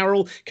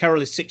Carol.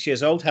 Carol is 6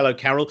 years old. Hello,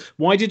 Carol.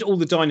 Why did all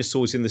the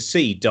dinosaurs in the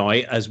sea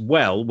die as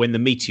well when the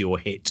meteor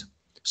hit?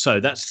 So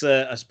that's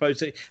I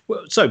suppose.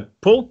 So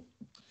Paul.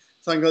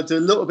 So I'm going to do a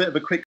little bit of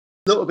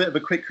a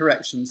quick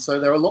correction. So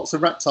there are lots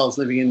of reptiles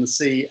living in the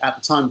sea at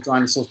the time of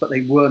dinosaurs, but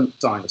they weren't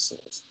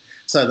dinosaurs.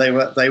 So they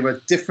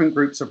were different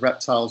groups of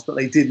reptiles, but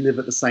they did live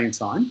at the same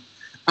time.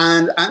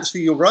 And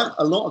actually, you're right,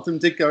 a lot of them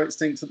did go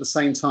extinct at the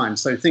same time.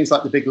 So things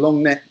like the big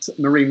long-necked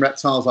marine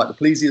reptiles like the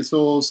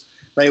plesiosaurs,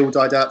 they all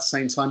died out at the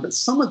same time. But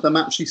some of them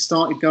actually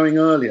started going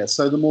earlier.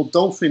 So the more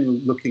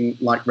dolphin-looking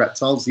like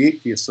reptiles, the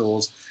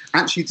ichthyosaurs,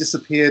 actually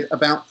disappeared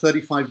about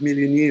 35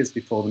 million years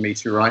before the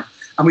meteorite.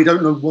 And we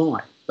don't know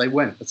why they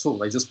went at all.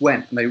 They just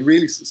went. And they're a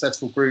really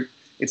successful group.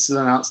 It's an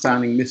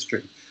outstanding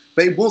mystery.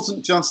 But it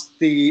wasn't just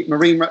the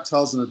marine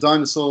reptiles and the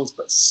dinosaurs,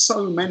 but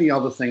so many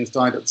other things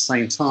died at the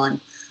same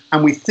time.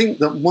 And we think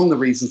that one of the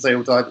reasons they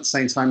all died at the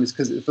same time is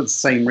because it's for the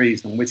same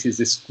reason, which is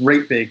this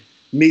great big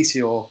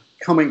meteor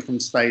coming from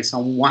space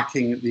and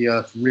whacking the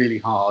Earth really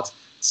hard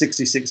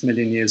 66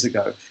 million years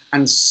ago.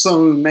 And so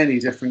many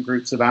different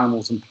groups of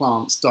animals and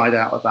plants died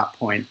out at that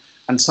point.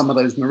 And some of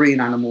those marine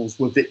animals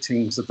were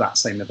victims of that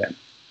same event.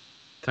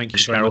 Thank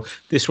you, Carol.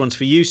 This one's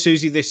for you,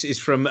 Susie. This is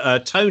from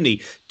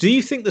Tony. Do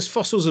you think there's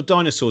fossils of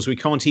dinosaurs we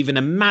can't even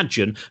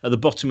imagine at the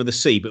bottom of the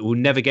sea, but we'll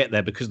never get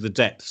there because of the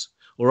depths?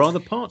 Or are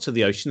there parts of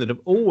the ocean that have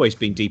always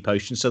been deep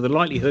ocean, so the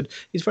likelihood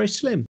is very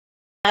slim?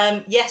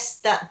 Yes,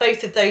 that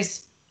both of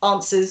those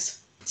answers.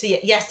 So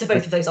yes to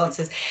both of those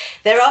answers.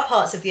 There are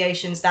parts of the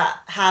oceans that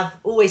have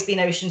always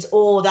been oceans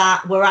or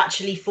that were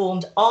actually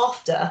formed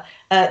after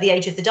the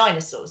age of the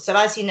dinosaurs. So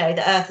as you know,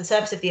 the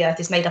surface of the Earth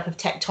is made up of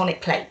tectonic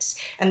plates,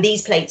 and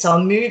these plates are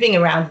moving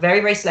around very,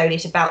 very slowly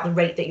at about the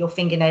rate that your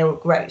fingernail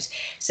grows.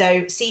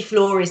 So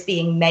seafloor is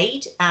being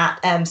made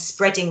at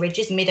spreading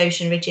ridges,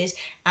 mid-ocean ridges,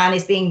 and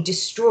is being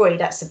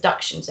destroyed at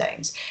subduction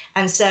zones.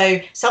 And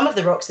so some of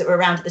the rocks that were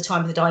around at the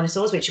time of the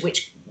dinosaurs,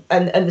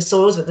 and the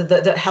soils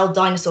that held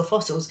dinosaur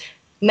fossils,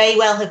 may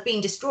well have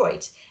been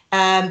destroyed,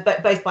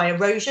 but both by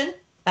erosion,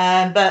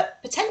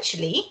 but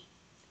potentially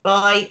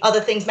by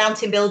other things,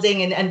 mountain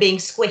building and being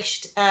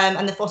squished,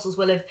 and the fossils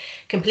will have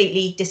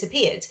completely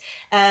disappeared.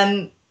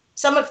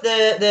 Some of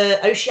the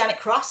oceanic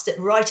crust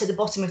right at the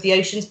bottom of the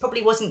oceans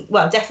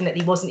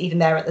definitely wasn't even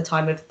there at the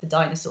time of the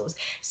dinosaurs.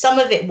 Some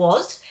of it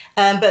was,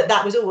 but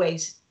that was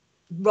always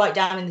right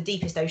down in the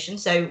deepest ocean,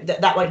 so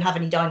that won't have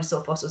any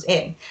dinosaur fossils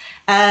in.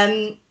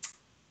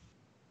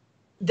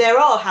 There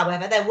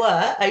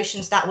were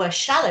oceans that were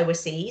shallower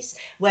seas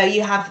where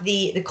you have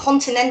the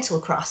continental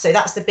crust. So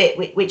that's the bit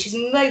which is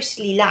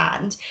mostly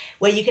land,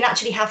 where you can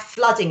actually have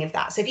flooding of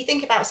that. So if you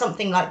think about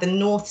something like the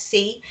North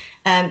Sea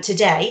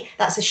today,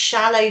 that's a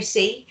shallow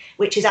sea,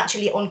 which is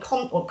actually on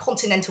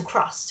continental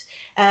crust.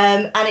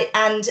 And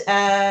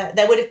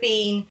there would have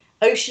been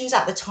oceans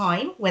at the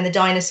time when the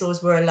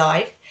dinosaurs were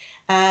alive.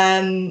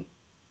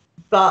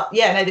 But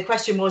yeah, no, the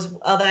question was,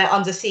 are they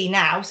undersea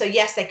now? So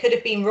yes, there could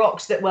have been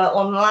rocks that were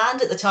on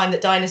land at the time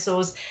that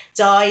dinosaurs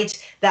died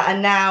that are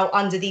now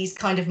under these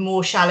kind of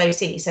more shallow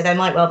seas. So there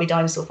might well be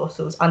dinosaur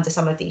fossils under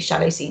some of these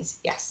shallow seas,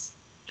 yes.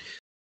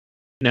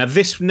 Now,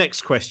 this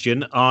next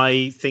question,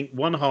 I think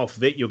one half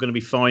of it you're going to be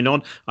fine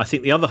on. I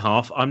think the other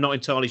half, I'm not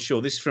entirely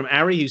sure. This is from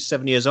Ari, who's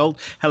 7 years old.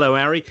 Hello,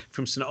 Ari,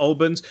 from St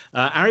Albans.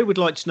 Ari would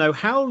like to know,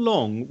 how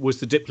long was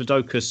the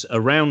Diplodocus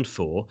around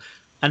for,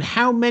 and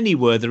how many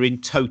were there in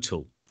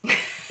total?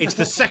 It's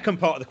the second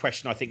part of the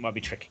question I think might be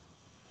tricky.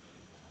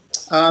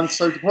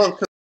 So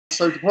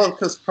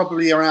Diplodocus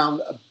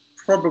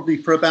probably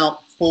for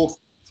about 4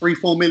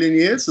 million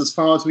years, as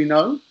far as we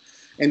know,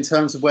 in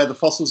terms of where the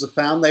fossils are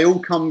found. They all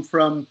come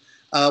from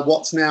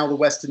what's now the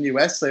western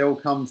US. They all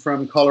come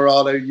from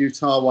Colorado,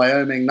 Utah,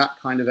 Wyoming, that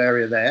kind of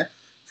area there,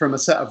 from a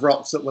set of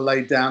rocks that were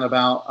laid down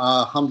about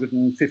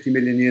 150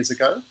 million years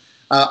ago,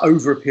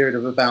 over a period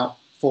of about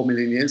 4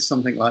 million years,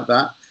 something like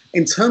that.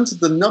 In terms of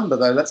the number,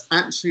 though, that's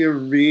actually a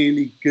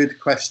really good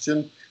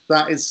question.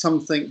 That is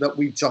something that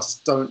we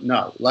just don't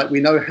know. Like, we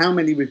know how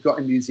many we've got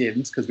in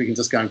museums because we can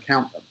just go and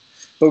count them.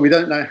 but we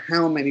don't know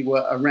how many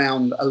were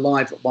around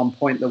alive at one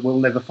point that we'll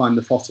never find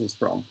the fossils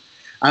from.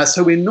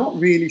 So we're not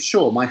really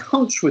sure. My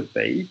hunch would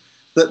be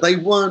that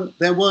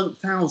there weren't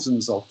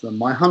thousands of them.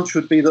 My hunch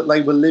would be that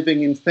they were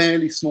living in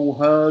fairly small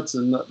herds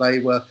and that they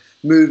were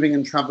moving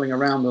and traveling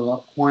around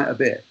quite a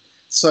bit.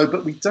 So,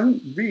 but we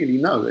don't really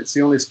know. It's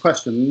the honest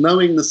question.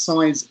 Knowing the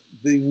size,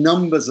 the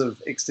numbers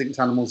of extinct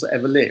animals that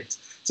ever lived,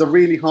 it's a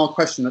really hard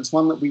question. It's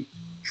one that we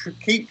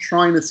keep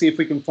trying to see if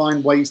we can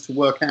find ways to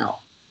work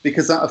out,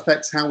 because that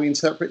affects how we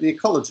interpret the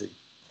ecology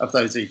of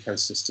those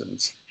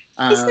ecosystems.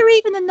 Is there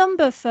even a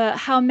number for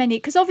how many?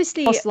 Because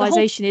obviously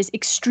fossilization is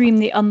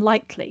extremely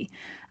unlikely.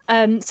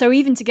 So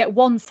even to get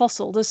one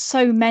fossil, there's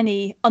so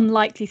many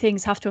unlikely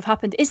things have to have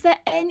happened. Is there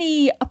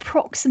any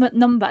approximate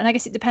number? And I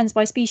guess it depends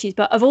by species,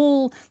 but of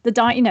all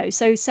the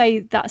so say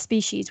that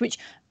species, which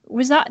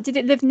was that, did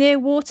it live near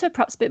water?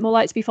 Perhaps a bit more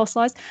likely to be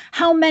fossilized.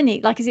 How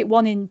many? Like, is it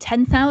 1 in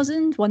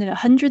 10,000, 1 in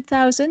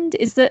 100,000?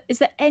 Is there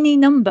any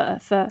number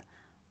for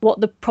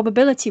what the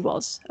probability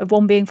was of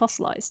one being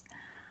fossilized?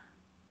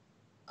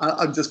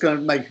 I'm just going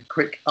to make a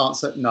quick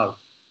answer. No.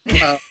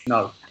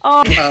 No.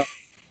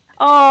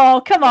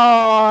 Oh, come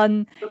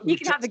on. You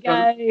can have a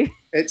go.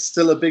 It's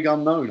still a big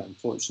unknown,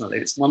 unfortunately.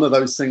 It's one of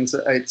those things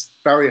that it's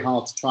very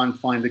hard to try and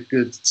find a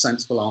good,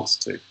 sensible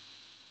answer to.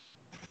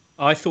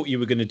 I thought you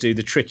were going to do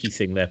the tricky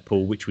thing there,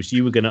 Paul, which was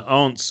you were going to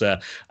answer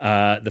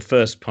the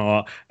first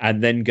part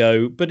and then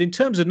go, but in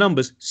terms of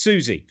numbers,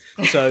 Susie.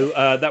 So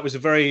that was a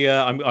very,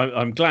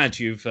 I'm glad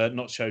you've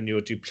not shown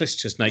your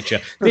duplicitous nature.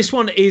 This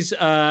one is,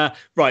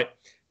 right.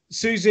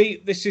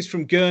 Susie, this is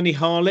from Gurney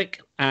Harlick,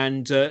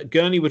 and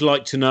Gurney would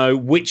like to know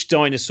which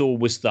dinosaur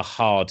was the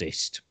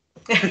hardest.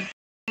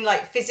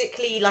 Like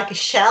physically, like a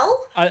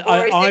shell?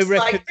 I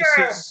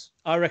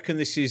reckon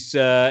this is.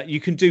 You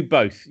can do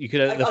both. You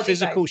can the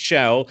physical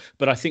shell,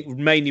 but I think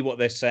mainly what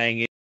they're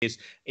saying is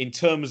in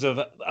terms of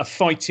a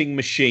fighting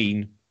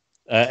machine,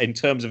 in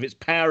terms of its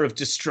power of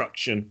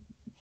destruction.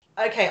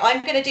 Okay,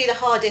 I'm going to do the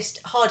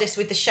hardest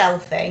with the shell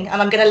thing,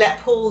 and I'm going to let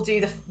Paul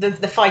do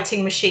the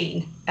fighting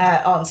machine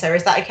answer.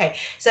 Is that okay?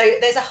 So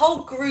there's a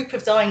whole group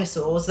of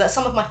dinosaurs that are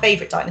some of my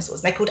favourite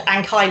dinosaurs. They're called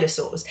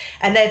ankylosaurs,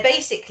 and they're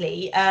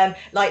basically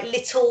like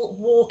little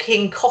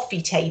walking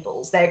coffee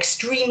tables. They're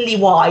extremely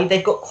wide.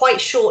 They've got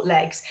quite short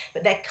legs,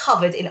 but they're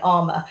covered in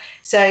armour.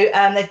 So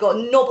they've got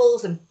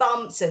knobbles and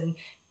bumps and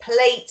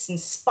plates and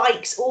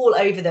spikes all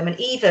over them, and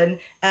even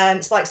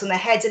spikes on their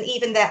heads, and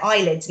even their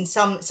eyelids. And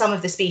some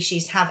of the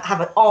species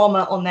have an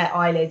armor on their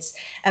eyelids.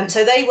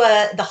 So they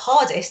were the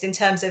hardest in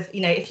terms of,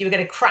 if you were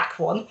going to crack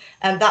one,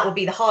 that would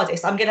be the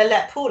hardest. I'm going to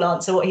let Paul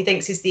answer what he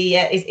thinks is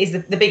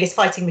the biggest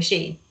fighting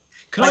machine.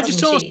 Can I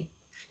just ask?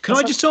 Can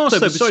I just ask,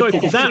 though, sorry,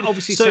 that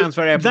obviously sounds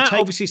very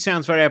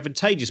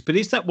advantageous, but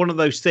is that one of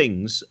those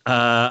things,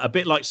 a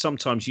bit like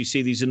sometimes you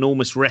see these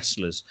enormous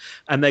wrestlers,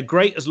 and they're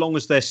great as long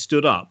as they're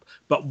stood up,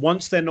 but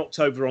once they're knocked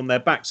over on their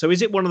back, so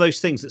is it one of those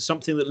things that's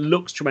something that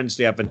looks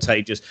tremendously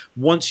advantageous,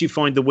 once you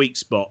find the weak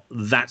spot,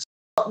 that's...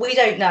 We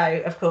don't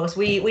know, of course.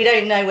 We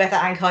don't know whether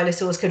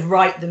ankylosaurs could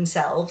right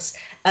themselves,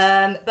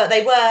 but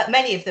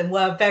many of them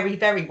were very,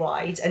 very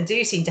wide and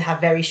do seem to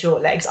have very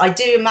short legs. I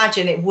do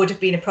imagine it would have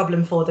been a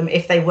problem for them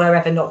if they were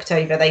ever knocked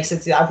over. They sort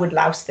of do that wood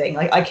louse thing.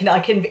 I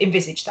can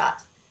envisage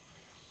that.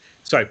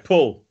 Sorry,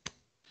 Paul.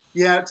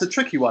 Yeah, it's a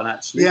tricky one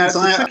actually.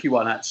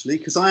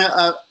 Because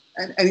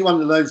anyone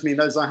that knows me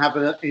knows I have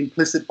an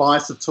implicit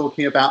bias of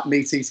talking about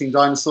meat-eating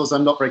dinosaurs.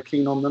 I'm not very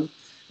keen on them.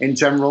 In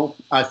general,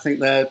 I think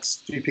they're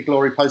stupid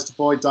glory poster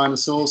boy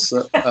dinosaurs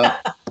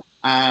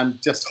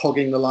and just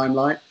hogging the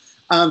limelight.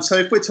 So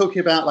if we're talking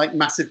about like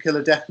massive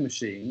killer death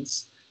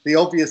machines, the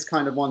obvious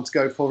kind of one to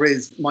go for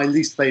is my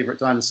least favorite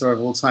dinosaur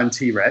of all time,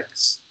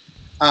 T-Rex,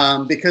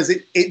 because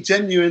it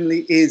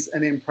genuinely is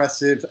an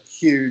impressive,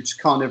 huge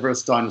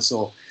carnivorous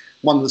dinosaur.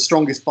 One of the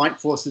strongest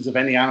bite forces of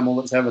any animal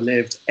that's ever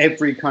lived.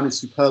 Every kind of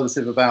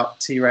superlative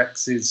about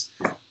T-Rex is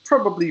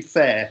probably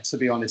fair, to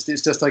be honest.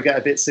 It's just I get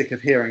a bit sick of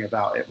hearing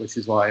about it, which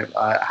is why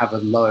I have a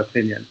low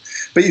opinion.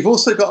 But you've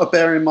also got to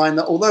bear in mind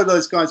that although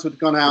those guys would have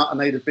gone out and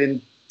they'd have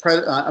been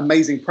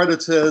amazing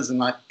predators and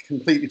like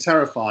completely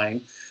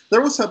terrifying,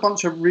 there are also a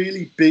bunch of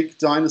really big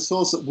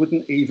dinosaurs that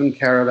wouldn't even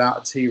care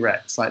about a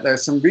T-Rex. Like there are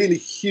some really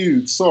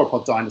huge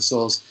sauropod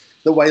dinosaurs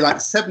that weigh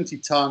like 70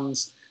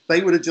 tons. They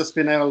would have just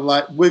been able to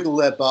like wiggle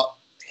their butt,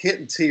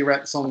 hit the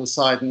T-Rex on the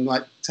side and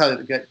like tell it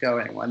to get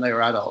going when they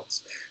were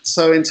adults.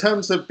 So in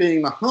terms of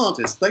being the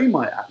hardest, they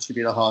might actually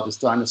be the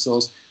hardest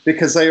dinosaurs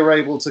because they were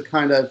able to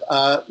kind of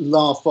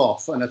laugh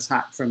off an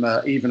attack from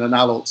even an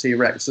adult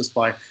T-Rex just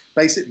by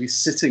basically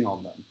sitting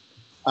on them.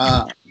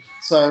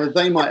 So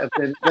they might have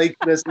been,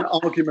 there's an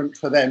argument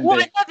for them. What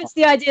I love is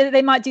the idea that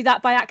they might do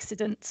that by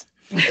accident.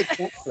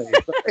 Exactly.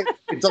 But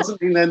it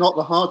doesn't mean they're not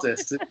the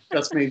hardest. It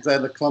just means they're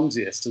the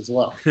clumsiest as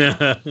well.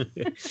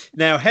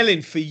 Now,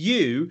 Helen, for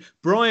you,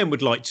 Brian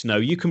would like to know,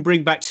 you can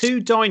bring back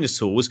 2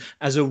 dinosaurs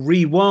as a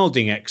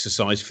rewilding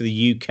exercise for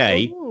the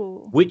UK.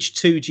 Ooh. Which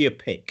 2 do you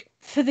pick?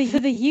 For the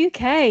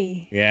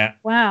UK? Yeah.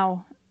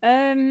 Wow.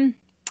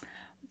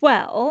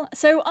 Well,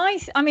 so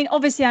I mean,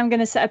 obviously I'm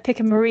going to pick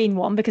a marine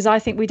one because I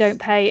think we don't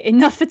pay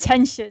enough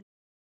attention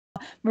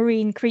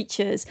marine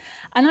creatures.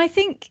 And I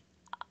think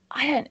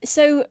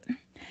so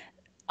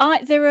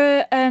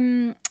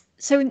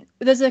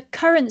there's a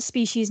current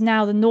species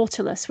now, the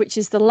nautilus, which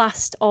is the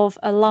last of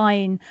a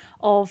line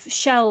of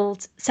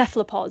shelled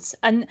cephalopods.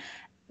 And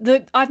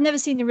I've never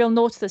seen the real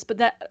nautilus, but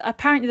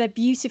they're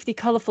beautifully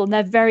colourful and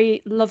they're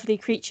very lovely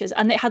creatures.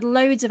 And it had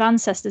loads of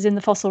ancestors in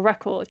the fossil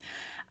record.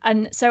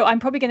 And so I'm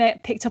probably going to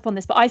get picked up on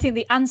this, but I think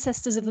the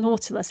ancestors of the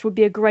nautilus would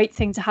be a great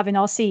thing to have in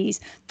our seas,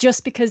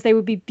 just because they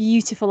would be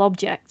beautiful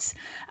objects,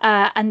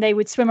 and they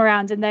would swim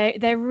around, and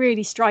they're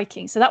really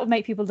striking. So that would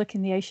make people look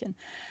in the ocean.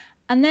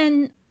 And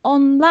then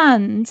on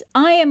land,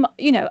 I am,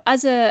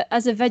 as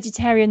a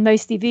vegetarian,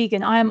 mostly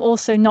vegan, I am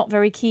also not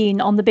very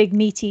keen on the big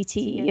meat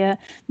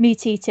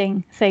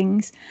eating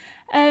things.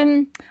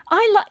 I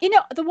like,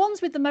 the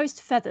ones with the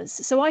most feathers.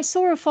 So I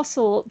saw a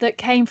fossil that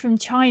came from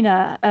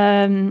China.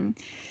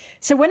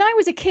 So when I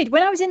was a kid,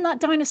 when I was in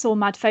that dinosaur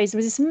mad phase, there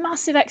was this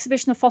massive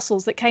exhibition of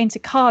fossils that came to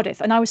Cardiff.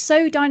 And I was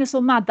so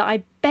dinosaur mad that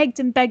I begged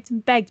and begged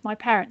and begged my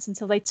parents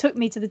until they took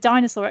me to the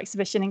dinosaur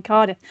exhibition in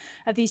Cardiff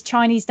of these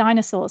Chinese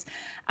dinosaurs.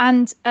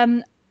 And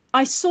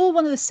I saw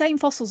one of the same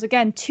fossils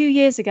again 2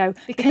 years ago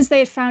because they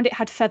had found it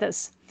had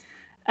feathers.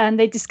 And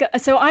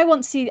so I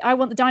want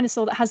the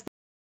dinosaur that has the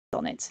feathers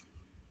on it.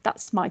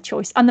 That's my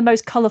choice. And the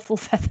most colourful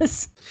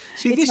feathers.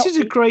 See, this is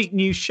a great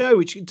new show,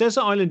 which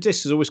Desert Island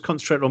Discs is always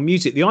concentrated on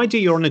music. The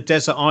idea you're on a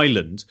desert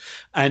island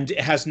and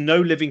it has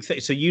no living thing.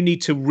 So you need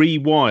to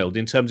rewild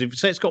in terms of,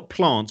 say it's got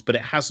plants, but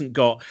it hasn't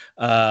got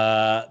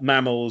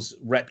mammals,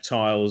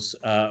 reptiles,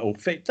 or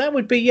fish. That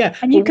would be, yeah.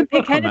 And you can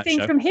pick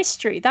anything from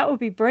history. That would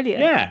be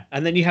brilliant. Yeah.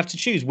 And then you have to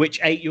choose which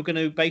 8 you're going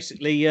to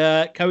basically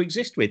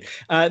coexist with.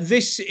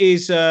 This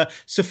is,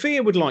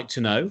 Sophia would like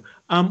to know,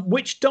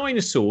 which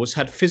dinosaurs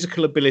had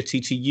physical ability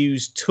to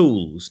use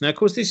tools? Now, of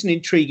course, this is an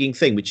intriguing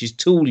thing, which is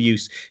tool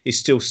use is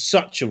still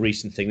such a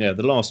recent thing. The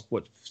last,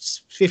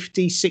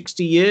 50,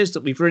 60 years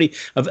that we've really,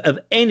 of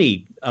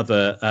any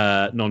other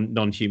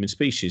non-human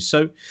species.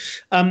 So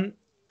can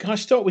I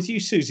start with you,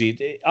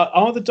 Susie?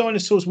 Are the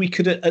dinosaurs we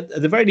could, at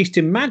the very least,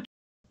 imagine?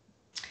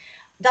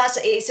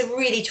 It's a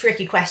really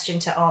tricky question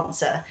to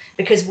answer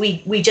because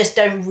we just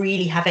don't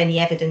really have any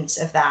evidence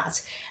of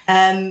that,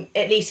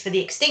 at least for the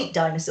extinct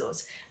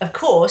dinosaurs. Of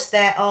course,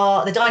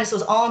 the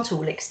dinosaurs aren't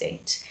all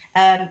extinct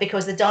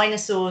because the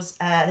dinosaurs,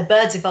 the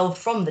birds evolved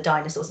from the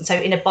dinosaurs. And so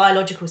in a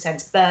biological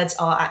sense, birds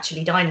are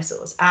actually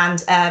dinosaurs.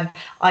 And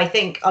I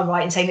think I'm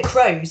right in saying that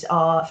crows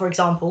are, for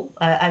example,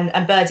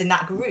 and birds in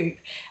that group,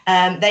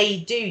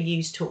 they do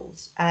use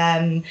tools.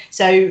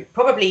 So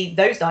probably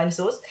those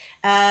dinosaurs.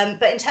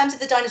 But in terms of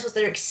the dinosaurs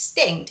that are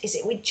extinct,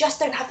 we just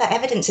don't have that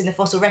evidence in the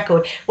fossil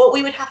record. What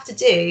we would have to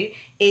do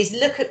is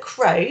look at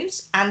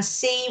crows and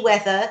see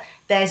whether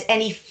there's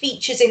any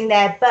features in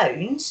their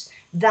bones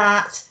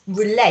that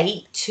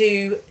relate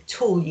to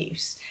tool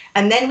use.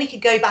 And then we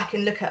could go back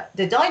and look at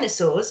the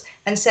dinosaurs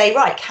and say,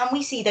 right, can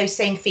we see those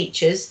same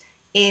features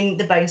in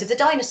the bones of the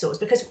dinosaurs?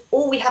 Because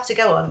all we have to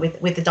go on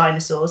with the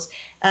dinosaurs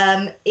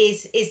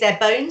is their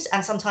bones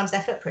and sometimes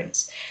their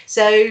footprints.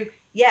 So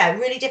yeah,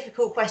 really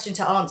difficult question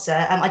to answer.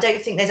 I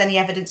don't think there's any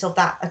evidence of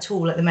that at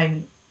all at the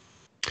moment.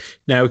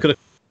 Now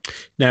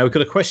we've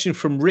got a question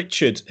from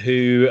Richard,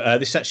 who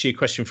this is actually a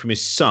question from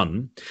his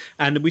son.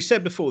 And we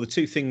said before, the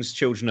two things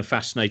children are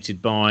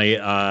fascinated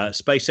by,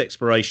 space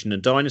exploration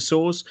and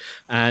dinosaurs.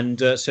 And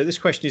so this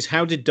question is,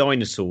 how did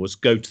dinosaurs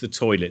go to the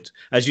toilet?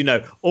 As you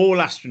know, all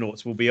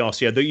astronauts will be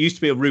asked. Yeah, there used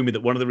to be a rumour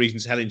that one of the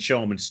reasons Helen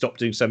Czerski stopped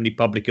doing so many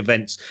public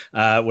events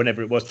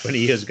whenever it was 20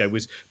 years ago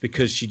was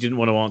because she didn't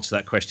want to answer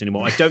that question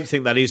anymore. I don't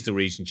think that is the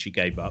reason she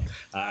gave up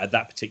at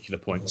that particular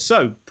point.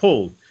 So,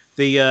 Paul,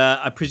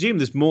 I presume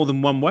there's more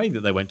than one way that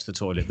they went to the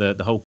toilet,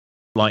 the whole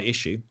flight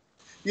issue.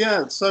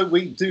 Yeah, so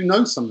we do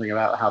know something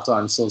about how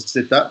dinosaurs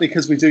did that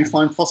because we do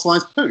find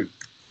fossilised poo.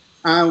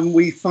 And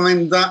we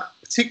find that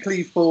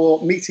particularly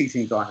for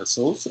meat-eating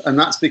dinosaurs, and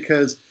that's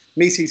because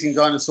meat-eating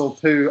dinosaur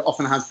poo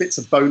often has bits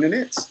of bone in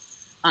it,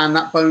 and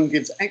that bone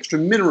gives extra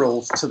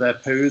minerals to their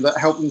poo that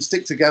help them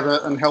stick together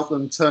and help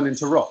them turn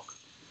into rock.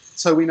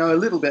 So we know a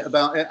little bit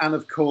about it, and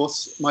of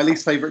course, my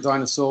least favourite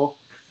dinosaur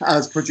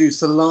has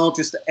produced the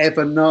largest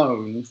ever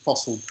known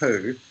fossil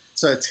poo.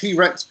 So a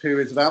T-Rex poo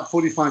is about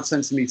 45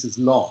 centimetres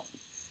long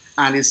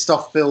and is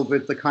stuffed filled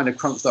with the kind of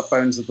crunched up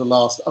bones of the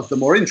last of the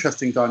more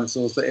interesting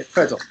dinosaurs that it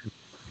fed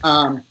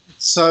on.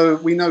 So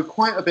we know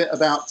quite a bit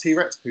about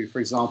T-Rex poo, for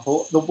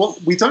example.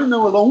 We don't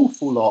know an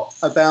awful lot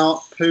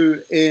about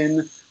poo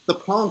in the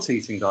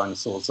plant-eating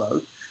dinosaurs,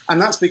 though. And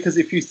that's because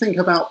if you think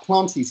about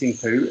plant-eating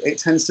poo, it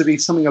tends to be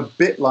something a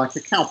bit like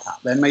a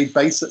cowpat. They're made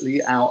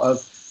basically out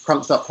of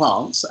crunched up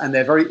plants, and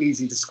they're very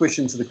easy to squish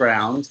into the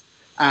ground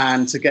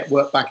and to get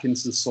worked back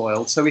into the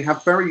soil. So we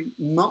have very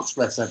much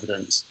less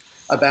evidence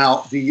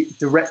about the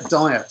direct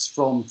diets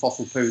from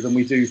fossil poo than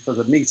we do for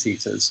the meat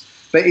eaters.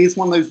 But it is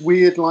one of those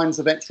weird lines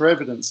of extra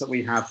evidence that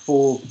we have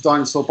for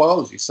dinosaur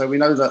biology. So we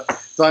know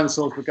that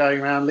dinosaurs were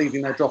going around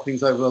leaving their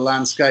droppings over the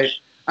landscape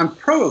and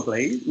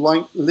probably,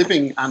 like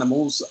living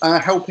animals,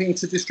 helping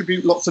to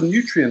distribute lots of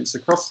nutrients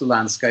across the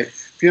landscape.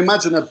 If you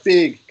imagine a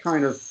big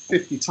kind of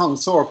 50-ton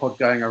sauropod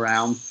going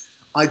around,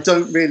 I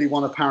don't really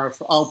want to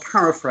paraphrase. I'll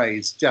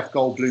paraphrase Jeff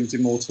Goldblum's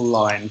immortal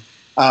line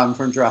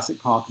from Jurassic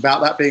Park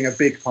about that being a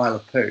big pile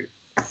of poo.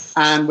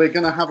 And we're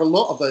going to have a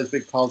lot of those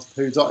big piles of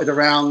poo dotted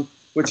around,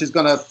 which is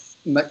going to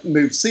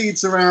move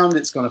seeds around.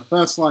 It's going to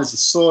fertilize the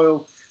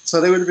soil. So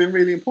they would have been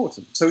really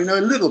important. So we know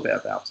a little bit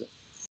about it.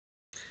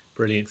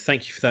 Brilliant.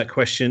 Thank you for that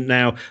question.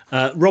 Now,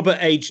 Robert,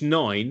 age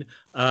 9,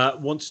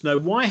 wants to know,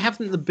 why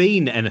haven't there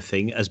been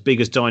anything as big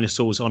as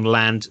dinosaurs on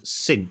land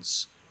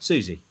since?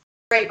 Susie?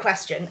 Great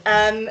question.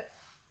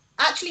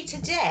 Actually,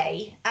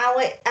 today,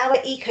 our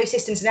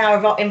ecosystems and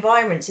our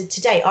environments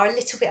today are a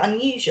little bit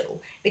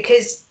unusual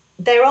because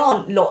there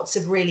aren't lots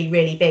of really,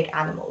 really big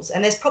animals.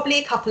 And there's probably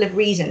a couple of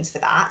reasons for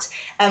that.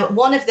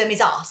 One of them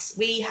is us.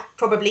 We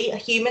probably,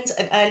 humans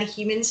and early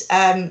humans,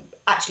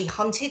 actually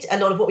hunted a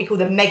lot of what we call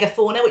the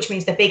megafauna, which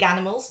means the big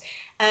animals,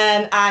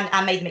 and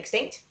made them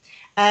extinct.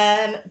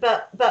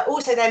 But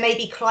also there may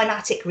be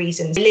climatic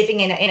reasons. We're living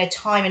in a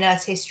time in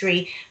Earth's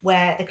history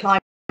where the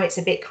climate's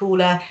a bit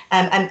cooler,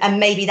 and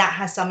maybe that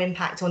has some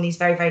impact on these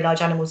very, very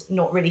large animals.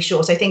 Not really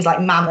sure. So things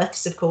like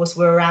mammoths, of course,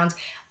 were around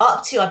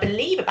up to, I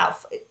believe,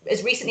 about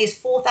as recently as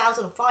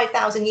 4,000 or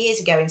 5,000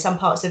 years ago in some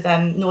parts of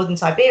northern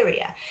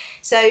Siberia.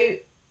 So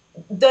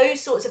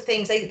those sorts of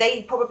things,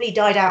 they probably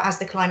died out as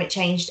the climate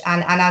changed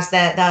and as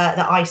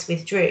the ice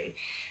withdrew.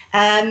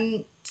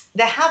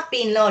 There have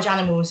been large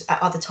animals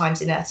at other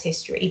times in Earth's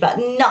history, but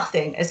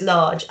nothing as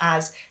large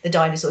as the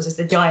dinosaurs, as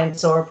the giant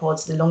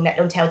sauropods, the long-necked,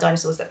 long-tailed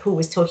dinosaurs that Paul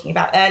was talking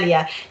about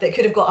earlier, that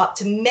could have got up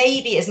to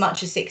maybe as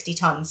much as 60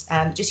 tons,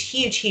 just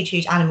huge, huge,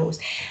 huge animals.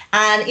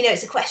 And,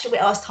 it's a question we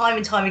ask time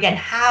and time again,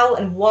 how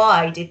and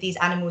why did these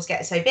animals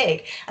get so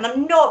big? And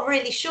I'm not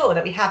really sure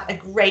that we have a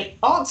great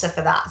answer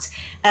for that.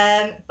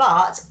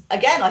 But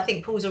again, I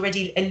think Paul's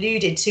already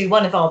alluded to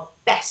one of our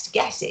best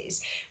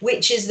guesses,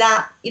 which is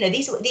that,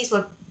 these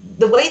were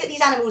the way that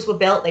these animals were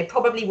built. They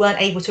probably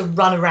weren't able to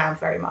run around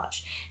very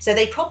much. So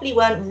they probably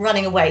weren't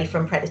running away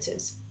from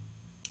predators.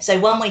 So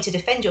one way to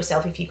defend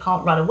yourself if you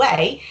can't run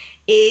away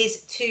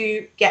is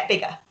to get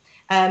bigger,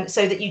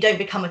 so that you don't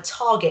become a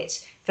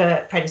target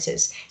for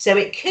predators. So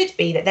it could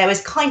be that there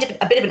was kind of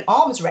a bit of an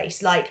arms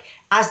race, like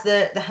as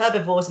the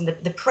herbivores and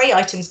the prey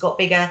items got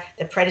bigger,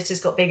 the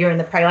predators got bigger, and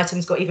the prey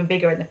items got even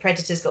bigger, and the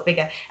predators got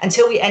bigger,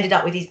 until we ended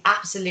up with these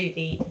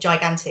absolutely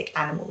gigantic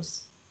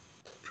animals.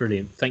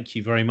 Brilliant. Thank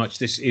you very much.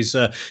 This is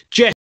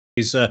Jess,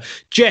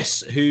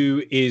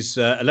 who is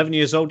 11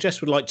 years old. Jess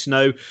would like to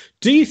know,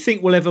 do you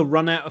think we'll ever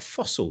run out of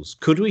fossils?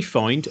 Could we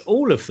find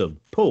all of them?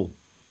 Paul?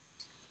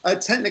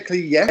 Technically,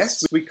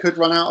 yes, we could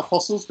run out of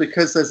fossils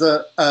because there's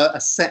a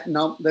set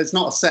number. There's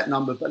not a set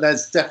number, but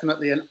there's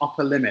definitely an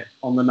upper limit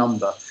on the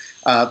number,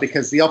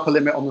 because the upper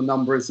limit on the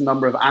number is the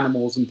number of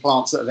animals and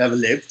plants that have ever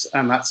lived,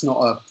 and that's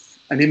not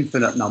an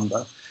infinite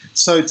number.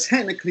 So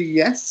technically,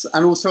 yes,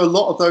 and also a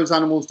lot of those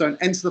animals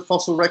don't enter the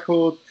fossil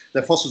record.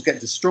 Their fossils get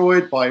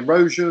destroyed by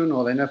erosion,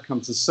 or they never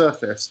come to the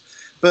surface.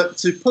 But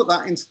to put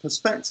that into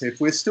perspective,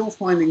 we're still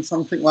finding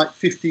something like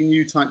 50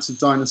 new types of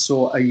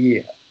dinosaur a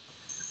year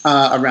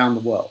around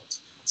the world.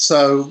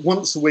 So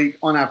once a week,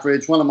 on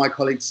average, one of my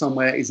colleagues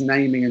somewhere is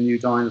naming a new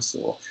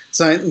dinosaur.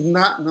 So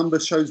that number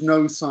shows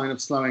no sign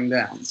of slowing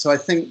down. So I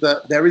think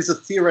that there is a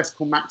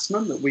theoretical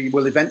maximum that we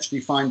will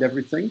eventually find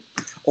everything,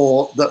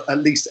 or that at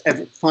least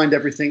find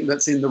everything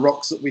that's in the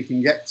rocks that we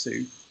can get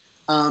to.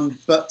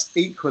 But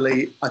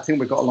equally, I think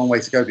we've got a long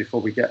way to go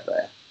before we get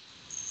there.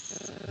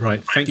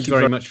 Right. Thank you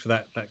very much for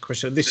that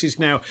question. This is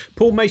now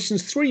Paul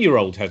Mason's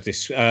 3-year-old has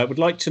this, would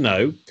like to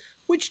know,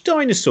 which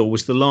dinosaur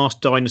was the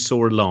last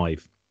dinosaur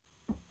alive?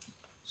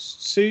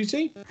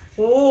 Susie?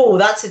 Oh,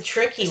 that's a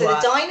tricky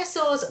one. So the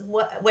dinosaurs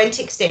went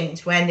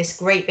extinct when this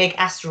great big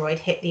asteroid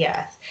hit the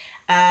Earth.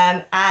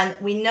 And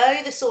we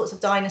know the sorts of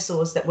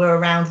dinosaurs that were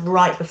around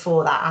right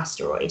before that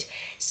asteroid.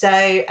 So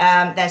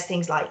there's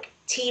things like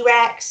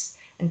T-Rex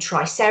and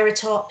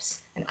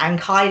Triceratops and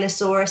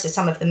Ankylosaurus are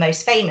some of the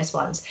most famous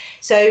ones.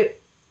 So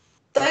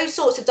those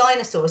sorts of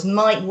dinosaurs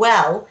might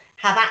well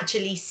have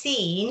actually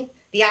seen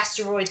the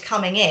asteroid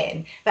coming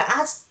in. But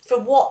as for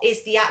what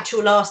is the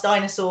actual last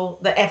dinosaur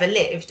that ever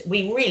lived,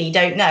 we really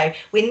don't know.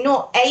 We're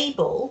not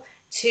able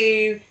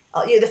to,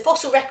 the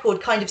fossil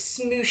record kind of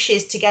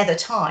smooshes together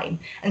time.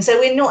 And so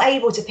we're not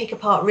able to pick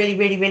apart really,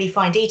 really, really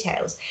fine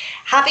details.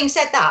 Having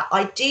said that,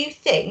 I do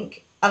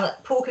think, and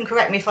Paul can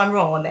correct me if I'm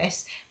wrong on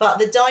this, but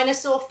the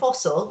dinosaur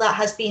fossil that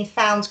has been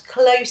found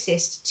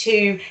closest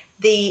to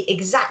the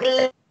exact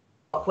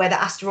where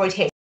the asteroid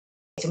hit,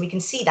 and we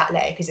can see that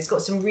layer because it's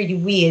got some really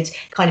weird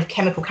kind of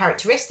chemical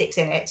characteristics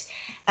in it,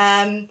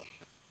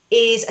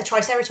 is a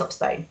Triceratops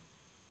bone.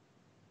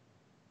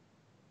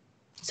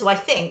 So I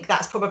think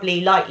that's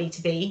probably likely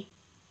to be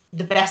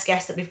the best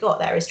guess that we've got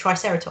there is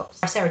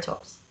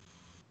Triceratops.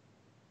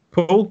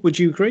 Paul, would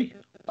you agree?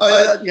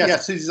 Yeah,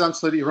 Susie's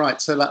absolutely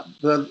right. So that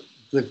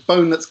the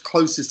bone that's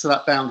closest to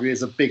that boundary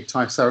is a big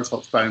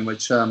Triceratops bone,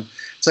 which so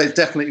it's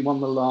definitely one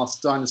of the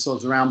last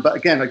dinosaurs around. But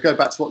again, I go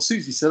back to what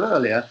Susie said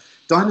earlier.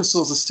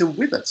 Dinosaurs are still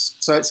with us.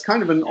 So it's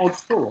kind of an odd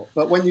thought.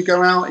 But when you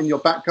go out in your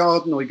back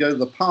garden or you go to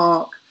the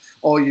park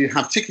or you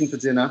have chicken for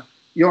dinner,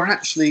 you're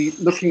actually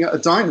looking at a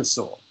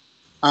dinosaur.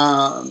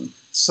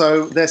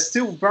 So they're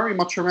still very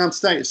much around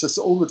today. It's just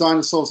all the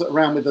dinosaurs that are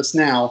around with us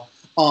now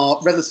are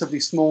relatively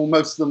small.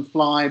 Most of them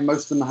fly,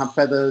 most of them have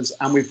feathers,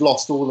 and we've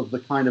lost all of the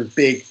kind of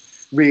big,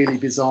 really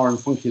bizarre and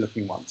funky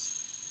looking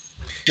ones.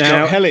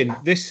 Now, Helen,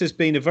 this has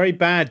been a very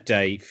bad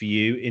day for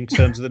you in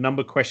terms of the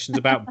number of questions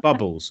about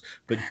bubbles.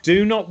 But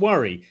do not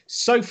worry.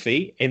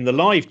 Sophie, in the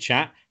live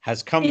chat,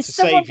 has come to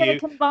save you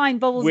combine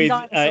bubbles with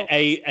and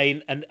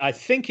dinosaurs? and I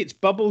think it's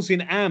bubbles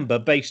in amber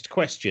based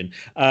question.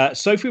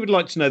 Sophie would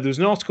like to know, there was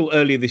an article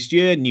earlier this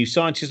year, New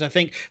Scientist, I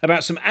think,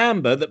 about some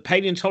amber that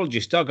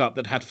paleontologists dug up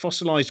that had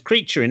fossilized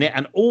creature in it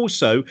and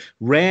also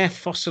rare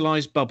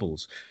fossilized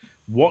bubbles.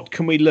 What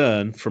can we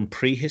learn from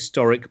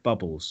prehistoric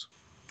bubbles?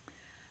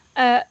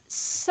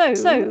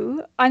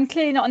 So I'm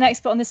clearly not an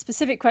expert on this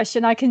specific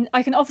question. I can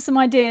offer some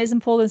ideas, and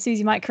Paul and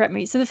Susie might correct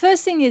me. So the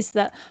first thing is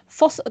that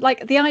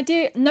the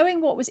idea,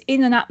 knowing what was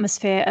in an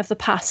atmosphere of the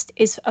past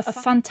is a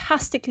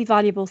fantastically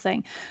valuable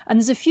thing, and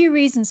there's a few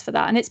reasons for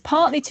that, and it's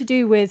partly to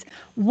do with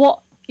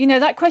what.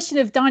 That question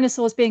of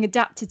dinosaurs being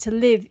adapted to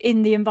live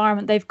in the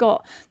environment they've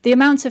got, the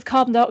amount of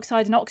carbon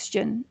dioxide and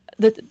oxygen,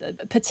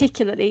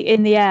 particularly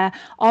in the air,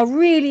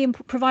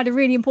 provide a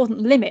really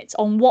important limit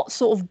on what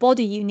sort of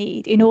body you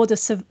need in order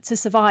to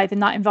survive in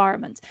that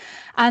environment.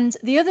 And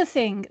the other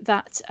thing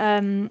that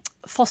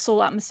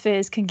fossil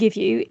atmospheres can give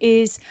you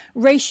is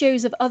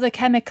ratios of other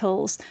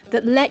chemicals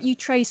that let you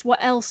trace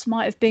what else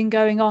might have been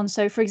going on.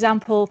 So, for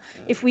example,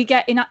 if we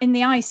get in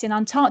the ice in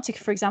Antarctica,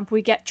 for example,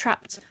 we get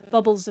trapped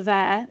bubbles of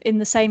air in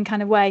the same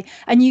kind of way.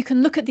 And you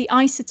can look at the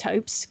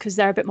isotopes because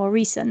they're a bit more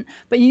recent,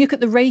 but you look at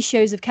the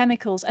ratios of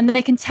chemicals and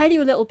they can tell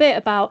you a little bit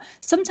about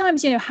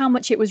sometimes, how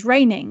much it was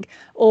raining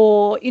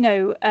or,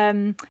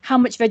 how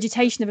much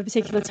vegetation of a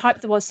particular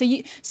type there was. So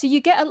you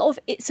get a lot of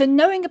it. So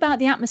knowing about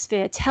the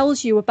atmosphere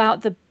tells you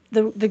about the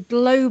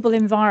global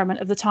environment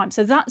of the time.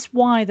 So that's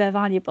why they're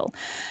valuable.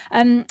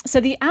 So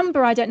the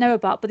amber I don't know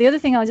about, but the other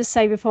thing I'll just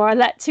say before I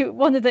let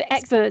one of the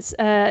experts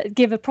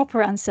give a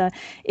proper answer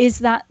is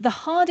that the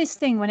hardest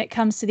thing when it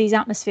comes to these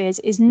atmospheres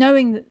is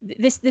knowing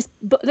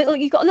that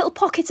you've got a little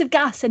pocket of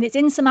gas and it's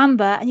in some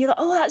amber and you're like,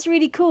 oh, that's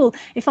really cool.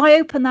 If I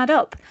open that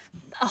up,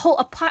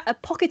 a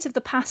pocket of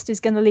the past is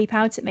going to leap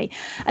out at me.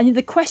 And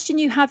the question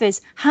you have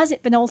is, has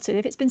it been altered?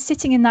 If it's been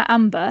sitting in that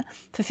amber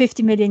for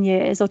 50 million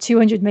years or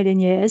 200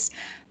 million years,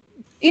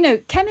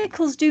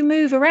 chemicals do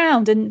move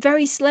around and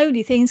very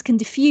slowly things can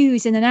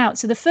diffuse in and out.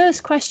 So the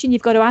first question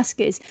you've got to ask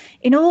is,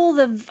 in all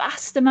the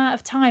vast amount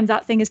of time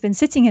that thing has been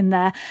sitting in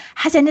there,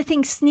 has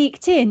anything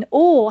sneaked in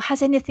or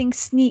has anything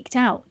sneaked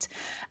out?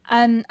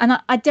 And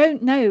I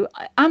don't know.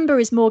 Amber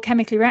is more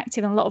chemically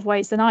reactive in a lot of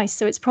ways than ice,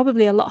 so it's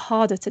probably a lot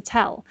harder to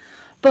tell.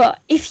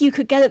 But if you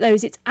could get at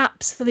those, it's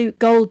absolute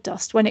gold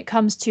dust when it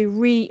comes to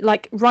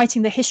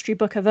writing the history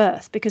book of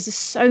Earth, because there's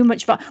so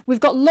much fun. We've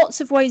got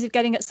lots of ways of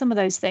getting at some of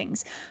those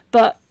things,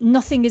 but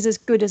nothing is as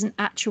good as an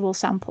actual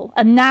sample.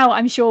 And now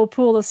I'm sure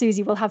Paul or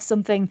Susie will have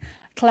something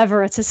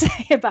cleverer to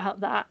say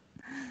about that.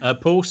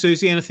 Paul,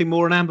 Susie, anything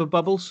more on amber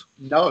bubbles?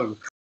 No.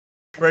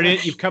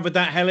 Brilliant. You've covered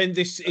that, Helen.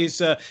 This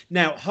is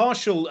now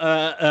Harshal.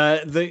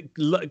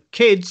 The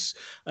kids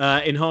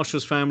in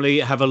Harshal's family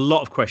have a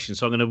lot of questions,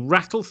 so I'm going to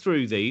rattle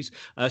through these.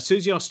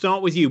 Susie, I'll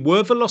start with you.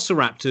 Were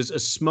velociraptors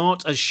as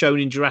smart as shown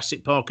in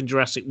Jurassic Park and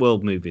Jurassic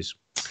World movies?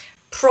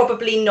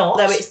 Probably not,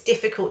 though it's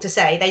difficult to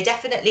say. They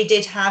definitely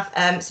did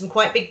have some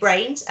quite big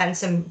brains and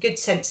some good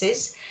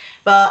senses,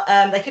 but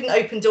they couldn't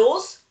open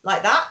doors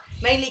like that,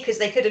 mainly because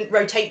they couldn't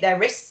rotate their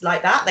wrists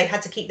like that. They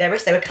had to keep their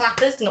wrists. They were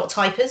clappers, not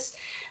typers.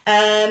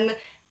 We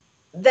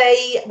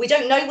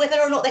don't know whether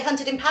or not they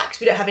hunted in packs.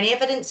 We don't have any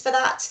evidence for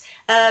that.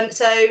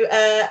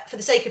 So for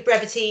the sake of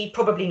brevity,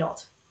 probably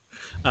not.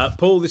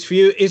 Paul, this for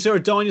you. Is there a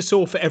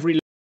dinosaur for every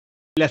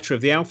letter of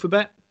the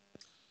alphabet?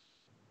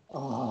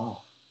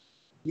 Oh,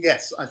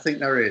 yes, I think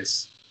there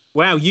is.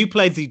 Wow, you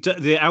played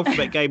the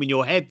alphabet game in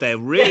your head there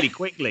really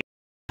quickly.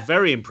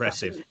 Very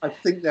impressive. I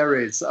think there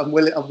is. I'm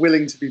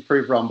willing to be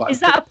proved wrong. But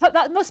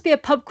that must be a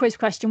pub quiz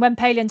question when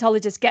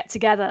paleontologists get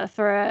together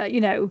for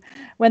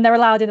when they're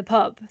allowed in a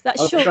pub. That's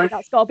got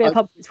to be a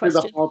pub quiz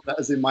question. The hard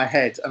letters in my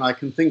head, and I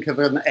can think of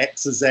an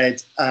X, a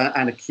Z,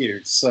 and a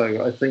Q.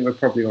 So I think we're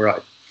probably all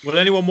right. Well,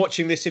 anyone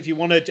watching this, if you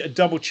want to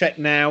double check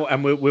now,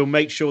 and we'll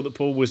make sure that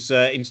Paul was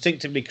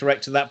instinctively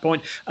correct at that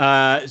point.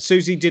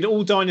 Susie, did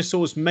all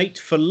dinosaurs mate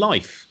for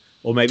life,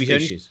 or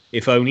maybe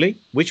if only?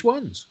 Which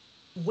ones?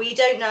 We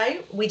don't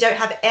know. We don't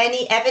have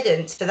any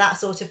evidence for that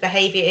sort of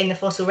behaviour in the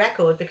fossil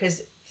record,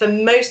 because for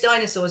most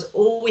dinosaurs,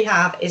 all we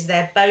have is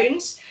their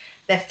bones,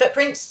 their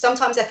footprints,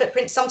 sometimes a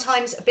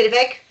bit of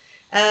egg,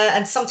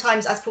 and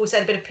sometimes, as Paul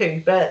said, a bit of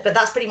poo. But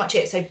that's pretty much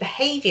it. So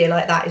behaviour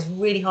like that is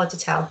really hard to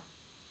tell.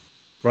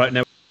 Right,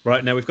 now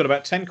Right, now we've got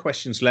about 10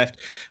 questions left.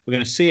 We're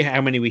going to see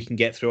how many we can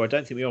get through. I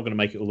don't think we are going to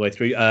make it all the way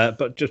through.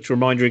 But just a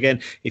reminder again,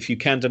 if you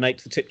can donate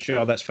to the tip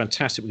jar, that's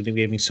fantastic. We're going to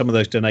be giving some of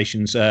those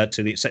donations to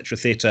the Etc.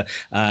 Theatre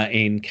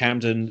in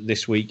Camden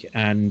this week.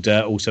 And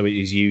also it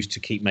is used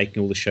to keep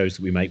making all the shows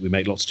that we make. We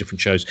make lots of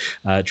different shows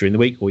during the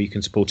week, or you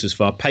can support us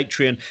via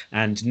Patreon.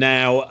 And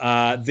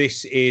now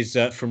this is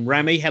from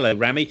Rami. Hello,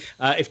 Rami.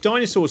 If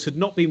dinosaurs had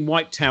not been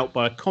wiped out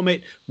by a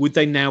comet, would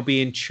they now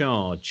be in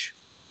charge?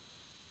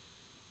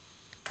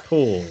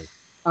 Paul.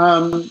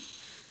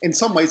 In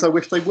some ways, I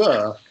wish they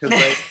were,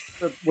 because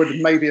they would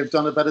maybe have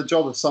done a better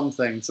job of some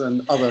things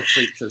than other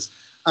creatures.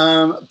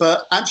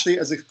 But actually,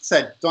 as I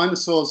said,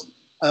 dinosaurs,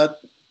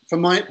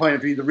 from my point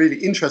of view, the really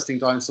interesting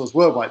dinosaurs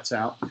were wiped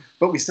out,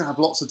 but we still have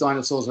lots of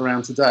dinosaurs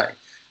around today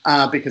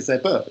because they're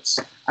birds.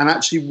 And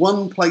actually,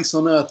 one place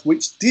on Earth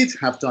which did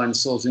have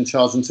dinosaurs in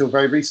charge until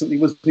very recently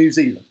was New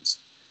Zealand.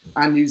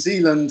 And New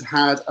Zealand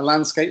had a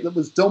landscape that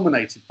was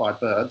dominated by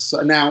birds,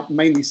 now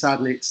mainly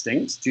sadly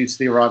extinct due to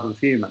the arrival of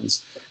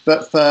humans.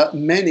 But for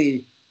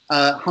many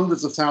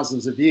hundreds of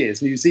thousands of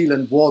years, New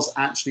Zealand was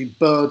actually,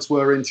 birds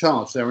were in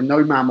charge. There were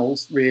no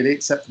mammals, really,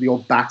 except for the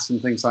odd bats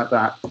and things like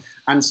that.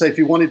 And so if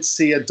you wanted to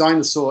see a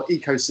dinosaur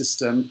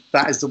ecosystem,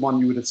 that is the one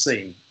you would have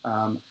seen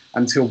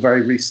until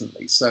very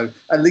recently. So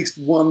at least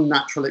one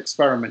natural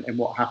experiment in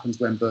what happens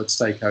when birds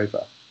take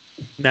over.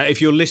 Now, if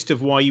your list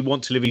of why you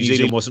want to live in New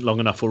Zealand wasn't long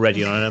enough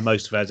already, and I know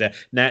most of us there,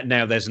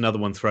 now there's another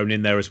one thrown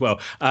in there as well.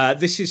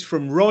 This is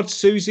from Rod.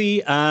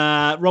 Susie.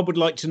 Rob would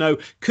like to know,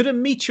 could a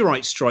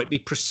meteorite strike be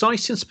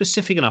precise and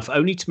specific enough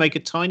only to make a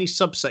tiny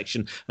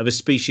subsection of a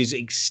species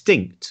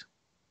extinct?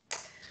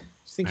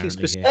 Thinking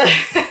specific.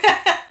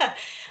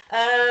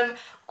 I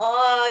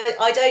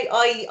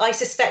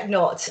suspect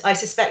not. I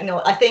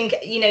think,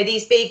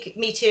 these big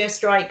meteor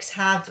strikes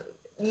have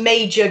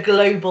major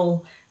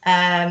global,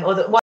 or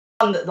the one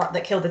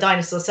that killed the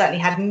dinosaurs certainly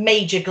had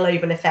major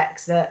global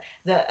effects that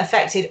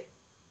affected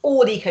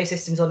all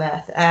ecosystems on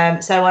Earth.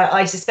 So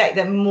I suspect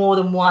that more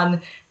than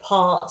one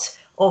part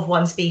of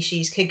one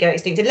species could go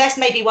extinct, unless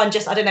maybe one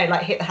just, I don't know,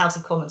 like hit the House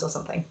of Commons or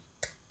something.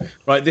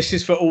 Right, this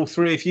is for all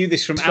three of you.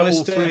 This from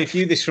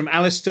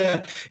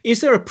Alistair. Is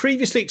there a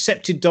previously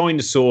accepted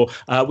dinosaur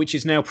which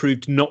is now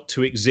proved not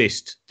to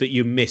exist that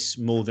you miss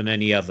more than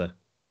any other?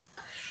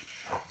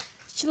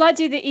 Shall I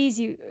do the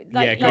easy? Go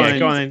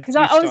on. Because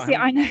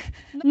I know,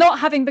 not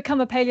having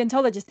become a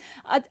paleontologist,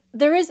 I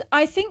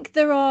think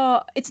there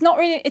are. It's not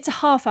really. It's a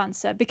half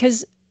answer,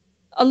 because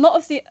a lot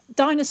of the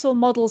dinosaur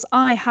models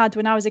I had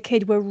when I was a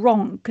kid were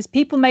wrong, because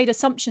people made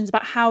assumptions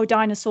about how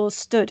dinosaurs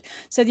stood.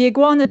 So the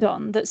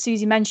iguanodon that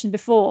Susie mentioned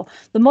before,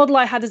 the model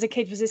I had as a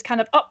kid was this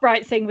kind of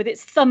upright thing with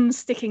its thumbs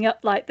sticking up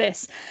like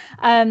this.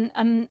 And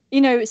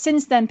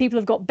since then, people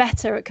have got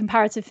better at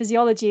comparative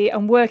physiology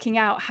and working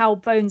out how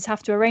bones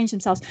have to arrange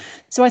themselves.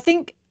 So I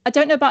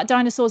don't know about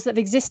dinosaurs that have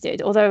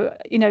existed, although,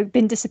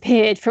 been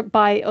disappeared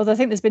although I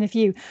think there's been a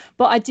few.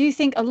 But I do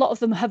think a lot of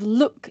them have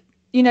looked.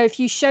 If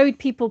you showed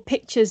people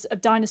pictures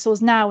of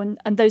dinosaurs now and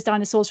those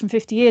dinosaurs from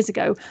 50 years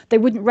ago, they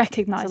wouldn't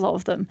recognize a lot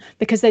of them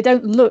because they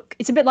don't look.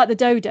 It's a bit like the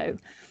dodo.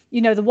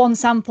 The one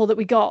sample that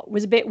we got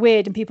was a bit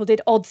weird and people did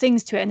odd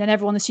things to it, and then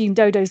everyone assumed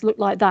dodos looked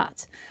like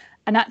that.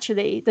 And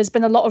actually, there's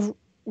been a lot of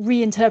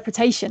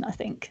reinterpretation, I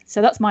think.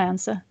 So that's my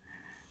answer.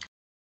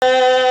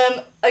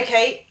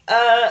 Okay.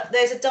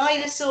 There's a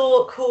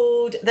dinosaur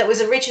that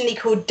was originally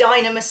called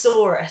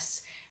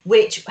Dinomasaurus,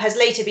 which has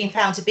later been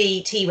found to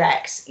be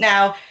T-Rex.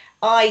 Now,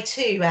 I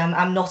too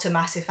am not a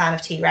massive fan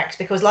of T-Rex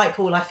because, like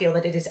Paul, I feel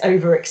that it is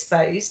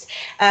overexposed.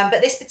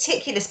 But this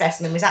particular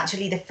specimen was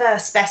actually the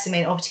first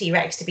specimen of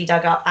T-Rex to be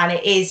dug up, and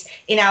it is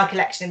in our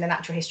collection in the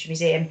Natural History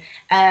Museum.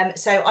 And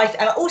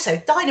also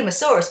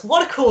Dinomasaurus,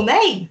 what a cool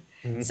name!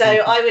 So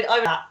I would.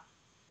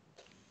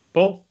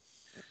 Paul?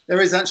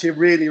 There is actually a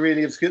really,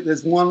 really obscure.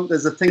 There's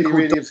a thing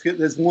called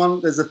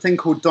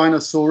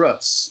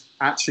Dinosaurus.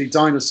 Actually,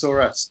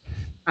 Dinosaurus.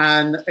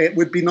 And it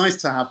would be nice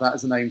to have that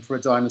as a name for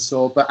a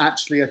dinosaur, but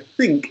actually I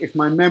think, if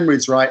my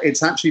memory's right,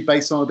 it's actually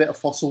based on a bit of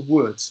fossil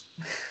wood.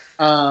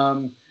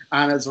 And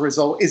as a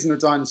result, isn't a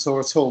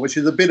dinosaur at all, which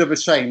is a bit of a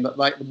shame that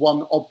like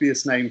one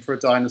obvious name for a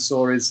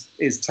dinosaur is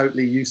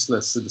totally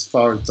useless as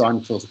far as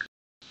dinosaurs are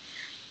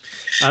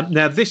concerned.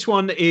 Now, this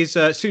one is,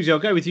 Susie, I'll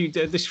go with you.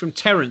 This is from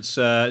Terence,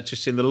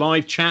 just in the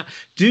live chat.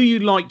 Do you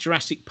like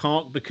Jurassic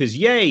Park because,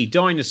 yay,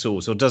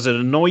 dinosaurs, or does it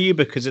annoy you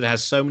because it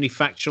has so many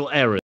factual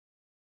errors?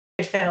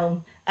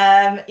 Film.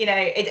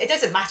 It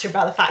doesn't matter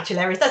about the factual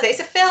errors, does it?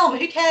 It's a film.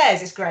 Who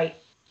cares? It's great.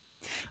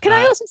 Can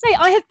I also say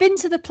I have been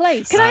to the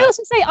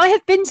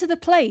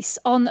place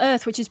on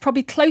Earth which is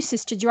probably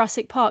closest to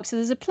Jurassic Park. So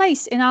there's a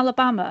place in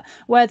Alabama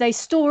where they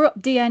store up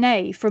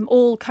DNA from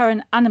all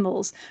current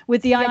animals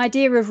with the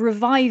idea of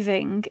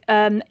reviving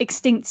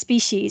extinct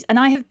species. And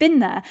I have been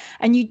there,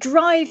 and you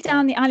drive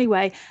down the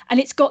alleyway and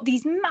it's got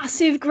these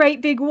massive,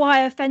 great big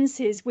wire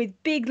fences with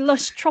big,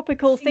 lush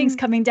tropical things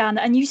coming down,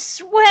 and you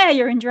swear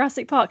you're in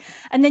Jurassic Park.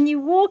 And then you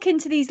walk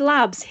into these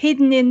labs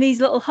hidden in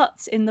these little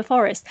huts in the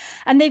forest,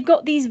 and they've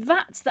got these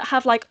vats that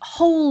have like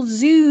whole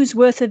zoos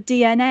worth of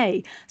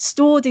DNA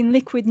stored in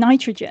liquid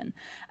nitrogen.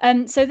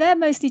 So they're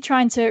mostly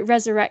trying to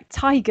resurrect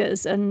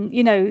tigers and,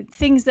 you know,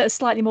 things that are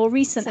slightly more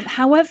recent.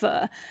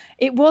 However,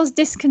 it was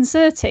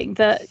disconcerting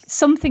that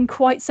something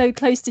quite so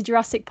close to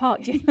Jurassic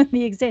Park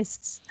genuinely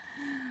exists.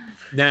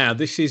 Now,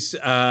 this is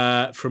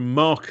from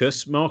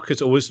Marcus.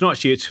 Marcus, or it's not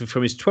actually, it's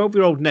from his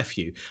 12-year-old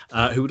nephew,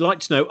 who would like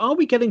to know, are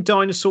we getting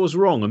dinosaurs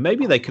wrong? And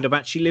maybe they could have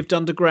actually lived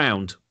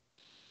underground.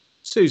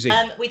 Susie?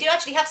 We do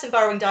actually have some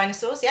burrowing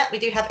dinosaurs. Yeah, we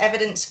do have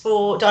evidence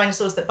for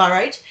dinosaurs that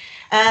burrowed.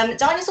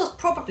 Dinosaurs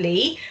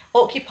probably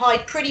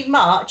occupied pretty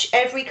much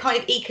every kind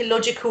of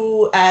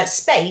ecological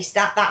space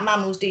that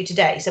mammals do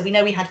today. So we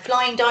know we had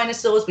flying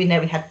dinosaurs, we know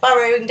we had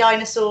burrowing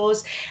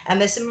dinosaurs,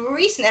 and there's some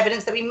recent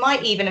evidence that we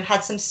might even have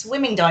had some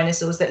swimming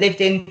dinosaurs that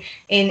lived in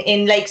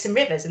lakes and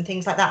rivers and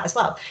things like that as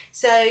well.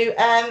 So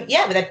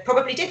yeah, but they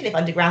probably did live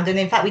underground, and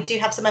in fact we do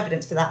have some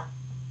evidence for that.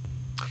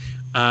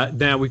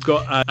 Now we've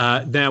got.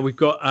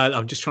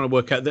 I'm just trying to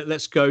work out that.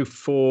 Let's go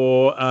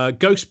for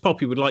Ghost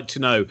Poppy. Would like to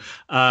know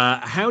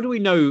how do we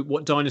know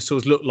what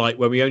dinosaurs look like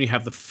when we only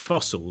have the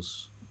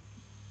fossils?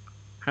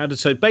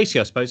 So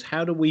basically, I suppose,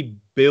 how do we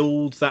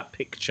build that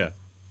picture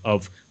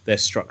of their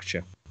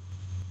structure?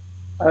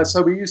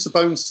 So we use the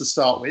bones to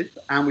start with,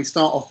 and we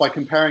start off by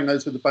comparing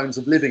those with the bones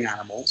of living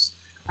animals,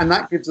 and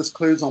that gives us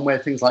clues on where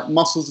things like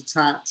muscles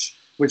attach,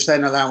 which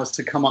then allow us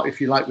to come up, if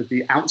you like, with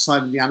the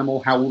outside of the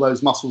animal, how all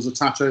those muscles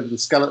attach over the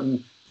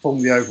skeleton,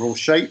 form the overall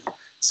shape.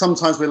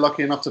 Sometimes we're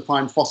lucky enough to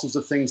find fossils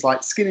of things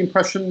like skin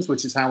impressions,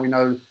 which is how we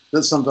know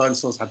that some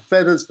dinosaurs had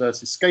feathers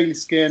versus scaly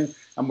skin,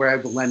 and we're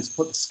able then to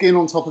put the skin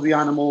on top of the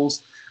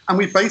animals. And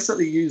we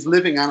basically use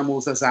living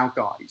animals as our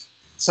guide.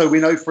 So we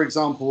know, for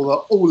example, that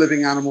all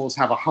living animals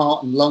have a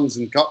heart and lungs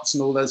and guts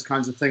and all those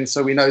kinds of things.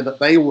 So we know that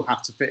they all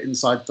have to fit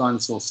inside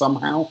dinosaurs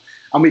somehow.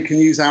 And we can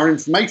use our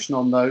information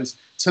on those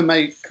to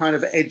make kind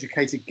of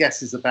educated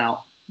guesses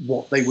about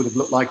what they would have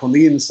looked like on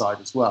the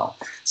inside as well.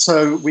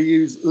 So we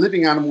use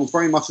living animals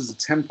very much as a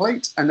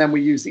template, and then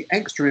we use the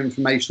extra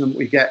information that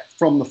we get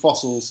from the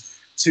fossils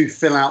to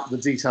fill out the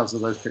details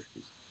of those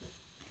pictures.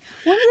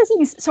 One of the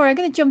things, sorry, I'm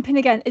going to jump in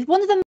again, is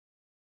one of the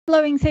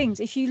blowing things,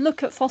 if you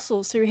look at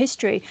fossils through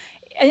history,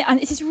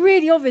 and it is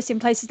really obvious in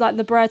places like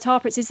the Barrett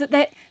is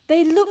that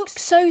they look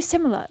so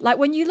similar. Like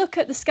when you look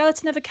at the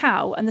skeleton of a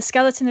cow and the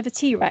skeleton of a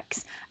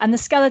T-Rex and the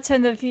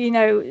skeleton of, you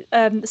know,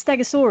 the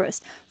Stegosaurus,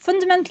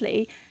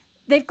 fundamentally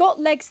they've got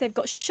legs, they've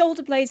got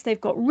shoulder blades,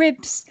 they've got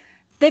ribs,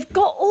 they've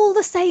got all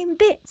the same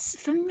bits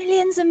for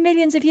millions and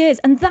millions of years.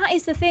 And that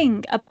is the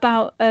thing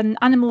about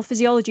animal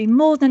physiology,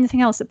 more than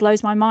anything else, that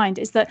blows my mind,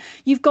 is that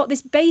you've got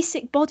this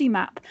basic body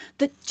map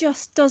that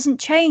just doesn't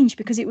change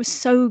because it was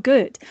so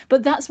good.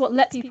 But that's what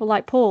lets people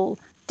like Paul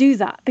do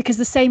that, because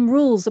the same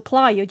rules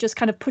apply. You're just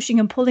kind of pushing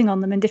and pulling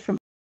on them in different.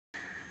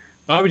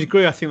 I would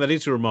agree. I think that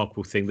is a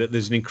remarkable thing, that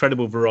there's an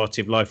incredible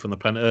variety of life on the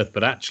planet Earth.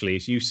 But actually,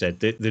 as you said,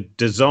 the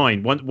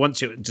design,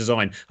 once you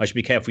design, I should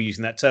be careful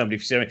using that term. But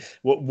if you say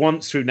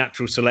once through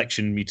natural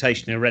selection,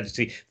 mutation,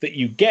 heredity, that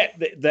you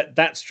get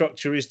that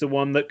structure is the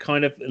one that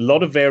kind of a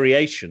lot of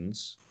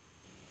variations,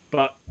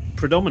 but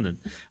predominant.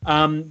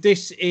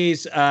 This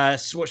is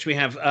what should we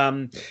have?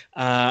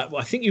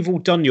 I think you've all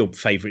done your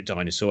favourite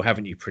dinosaur,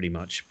 haven't you? Pretty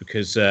much,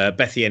 because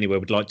Bethy anyway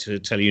would like to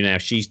tell you now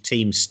she's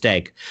Team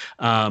Steg.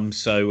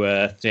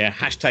 Yeah,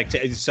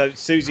 hashtag. So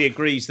Susie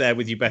agrees there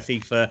with you,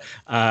 Bethy, for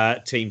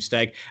Team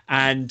Steg.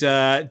 And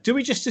do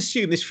we just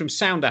assume this from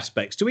sound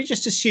aspects? Do we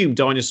just assume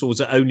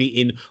dinosaurs are only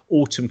in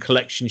autumn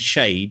collection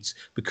shades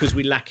because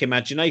we lack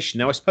imagination?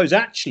 Now, I suppose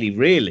actually,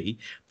 really,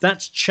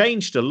 that's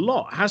changed a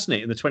lot, hasn't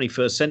it, in the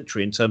 21st century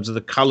in terms of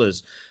the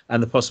colours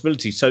and the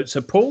possibilities.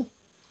 So Paul?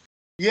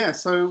 Yeah,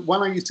 so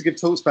when I used to give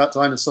talks about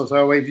dinosaurs, I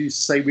always used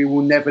to say we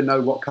will never know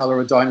what colour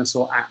a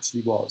dinosaur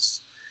actually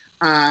was.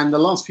 And the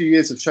last few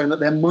years have shown that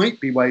there might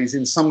be ways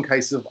in some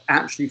cases of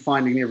actually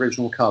finding the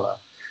original colour.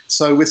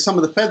 So with some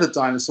of the feathered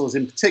dinosaurs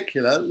in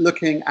particular,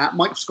 looking at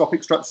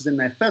microscopic structures in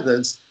their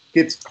feathers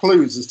gives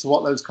clues as to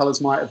what those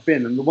colours might have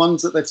been. And the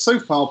ones that they've so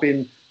far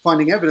been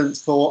finding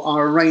evidence for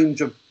are a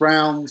range of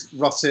browns,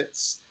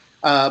 russets,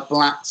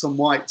 blacks and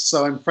whites.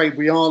 So I'm afraid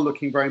we are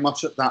looking very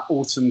much at that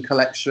autumn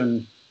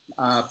collection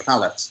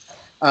palette.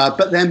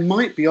 But there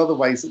might be other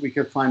ways that we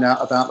could find out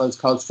about those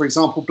colours. For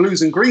example,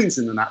 blues and greens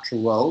in the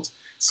natural world.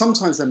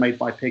 Sometimes they're made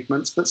by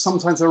pigments, but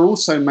sometimes they're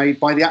also made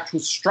by the actual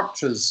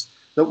structures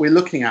that we're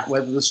looking at,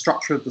 whether the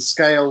structure of the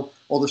scale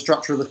or the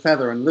structure of the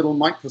feather, and little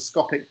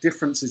microscopic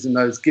differences in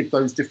those give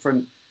those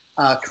different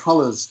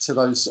colours to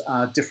those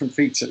different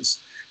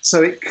features.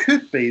 So it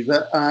could be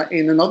that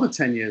in another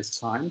 10 years'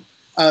 time,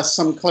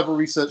 some clever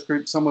research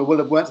group somewhere will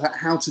have worked out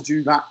how to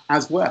do that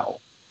as well.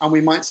 And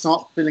we might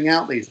start filling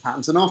out these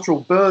patterns. And after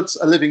all, birds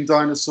are living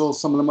dinosaurs,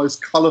 some of the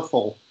most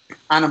colourful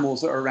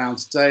animals that are around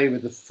today,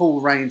 with the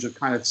full range of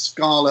kind of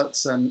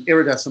scarlets and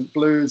iridescent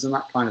blues and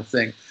that kind of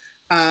thing.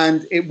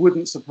 And it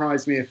wouldn't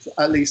surprise me if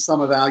at least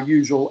some of our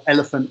usual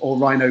elephant or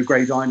rhino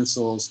grey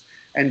dinosaurs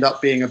end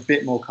up being a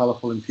bit more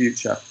colourful in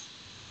future.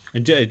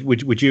 And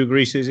would you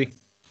agree, Susie?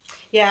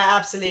 Yeah,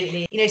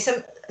 absolutely. You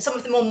know, some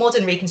of the more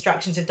modern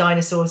reconstructions of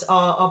dinosaurs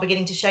are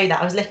beginning to show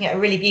that. I was looking at a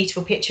really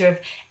beautiful picture of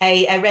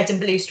a red and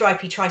blue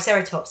stripy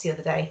triceratops the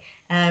other day.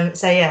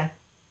 So yeah.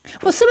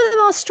 Well, some of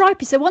them are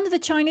stripy. So one of the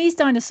Chinese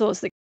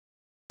dinosaurs that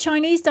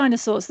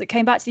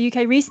came back to the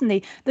UK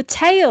recently, the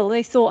tail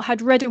they thought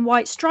had red and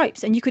white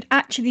stripes, and you could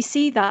actually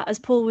see that, as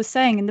Paul was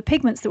saying, in the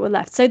pigments that were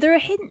left. So there are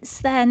hints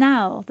there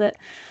now that,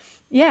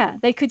 yeah,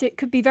 it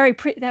could be very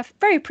pretty. They're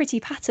very pretty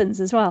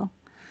patterns as well.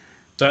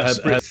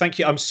 So, thank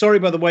you. I'm sorry,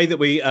 by the way,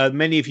 that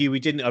many of you, we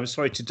didn't. I'm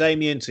sorry to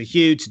Damien, to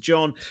Hugh, to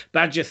John,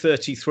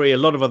 Badger33, a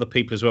lot of other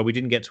people as well. We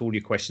didn't get to all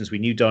your questions. We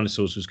knew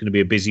dinosaurs was going to be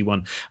a busy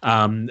one.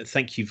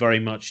 Thank you very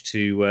much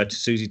to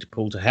Susie, to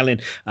Paul, to Helen.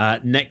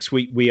 Next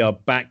week, we are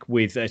back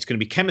with, it's going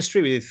to be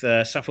chemistry with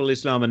Safal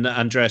Islam and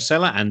Andrea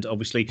Sella, and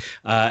obviously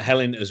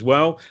Helen as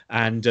well.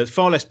 And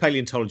far less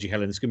paleontology,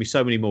 Helen. There's going to be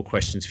so many more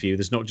questions for you.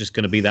 There's not just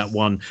going to be that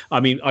one. I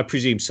mean, I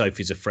presume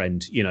Sophie's a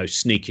friend,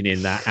 sneaking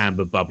in that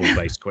amber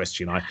bubble-based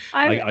question. I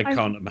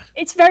can't imagine.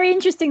 It's very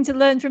interesting to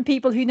learn from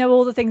people who know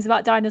all the things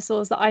about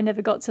dinosaurs that I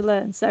never got to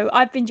learn. So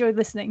I've enjoyed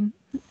listening.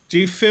 Do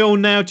you feel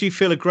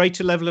a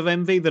greater level of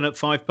envy than at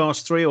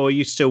 3:05, or are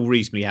you still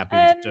reasonably happy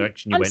with the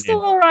direction you went in? I'm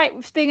still all right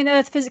with being an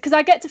Earth physicist, because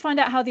I get to find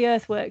out how the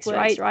Earth works,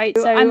 right?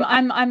 So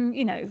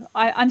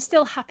I'm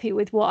still happy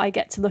with what I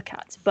get to look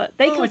at. But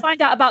they can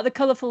find out about the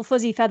colourful,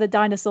 fuzzy, feathered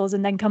dinosaurs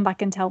and then come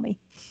back and tell me.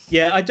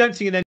 Yeah, I don't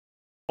think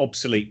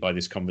obsolete by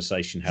this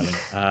conversation, Helen.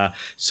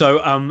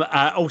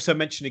 Also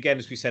mention again,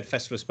 as we said,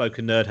 Festival of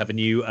Spoken Nerd have a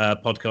new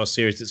podcast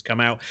series that's come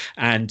out,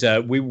 and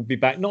we will be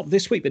back not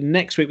this week but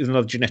next week with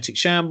another Genetic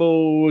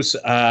Shambles,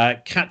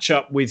 catch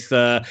up with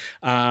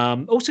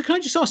also, can I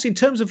just ask, in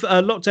terms of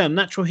lockdown,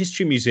 Natural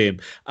History Museum,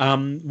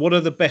 what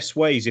are the best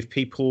ways, if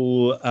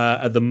people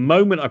at the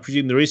moment, I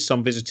presume there is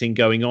some visiting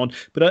going on,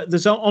 but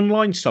there's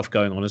online stuff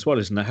going on as well,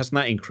 isn't there? Hasn't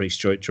that increased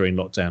during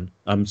lockdown?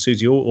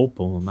 Susie or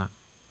Paul on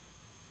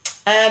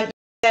that?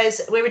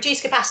 We're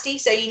reduced capacity,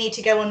 so you need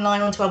to go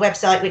online onto our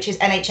website, which is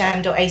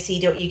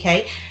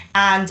nhm.ac.uk,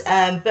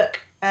 and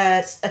book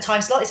a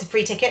time slot. It's a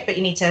free ticket, but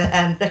you need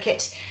to book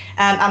it.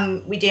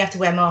 We do have to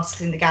wear masks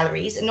in the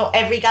galleries. Not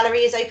every gallery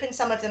is open.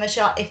 Some of them are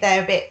shut if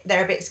they're a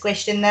bit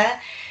squished in there.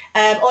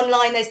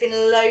 Online, there's been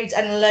loads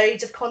and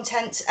loads of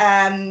content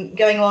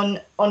going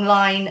on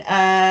online.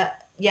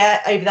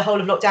 Over the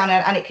whole of lockdown,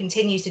 and it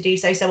continues to do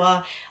so. So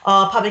our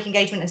public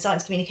engagement and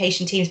science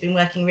communication team has been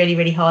working really,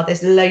 really hard.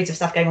 There's loads of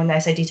stuff going on there,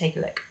 so do take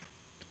a look.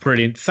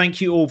 Brilliant.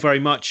 Thank you all very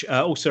much.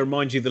 Also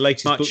remind you the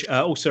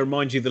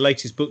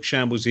latest book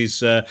Shambles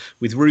is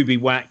with Ruby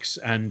Wax,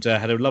 and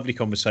had a lovely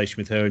conversation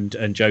with her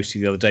and Josie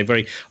the other day.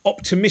 Very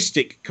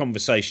optimistic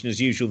conversation as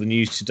usual. The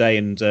news today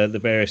and the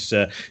various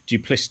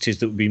duplicities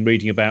that we've been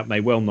reading about may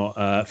well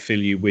not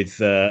fill you with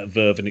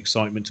verve and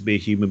excitement to be a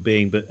human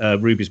being, but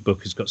Ruby's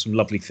book has got some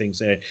lovely things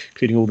there,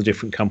 including all the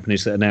different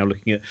companies that are now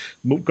looking at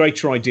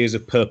greater ideas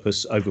of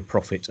purpose over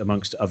profit,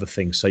 amongst other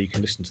things. So you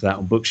can listen to that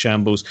on Book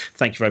Shambles.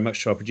 Thank you very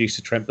much to our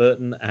producer Trent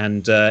Burton,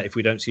 and if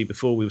we don't see you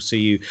before, we'll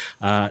see you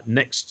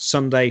next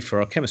Sunday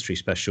for our chemistry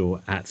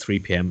special at 3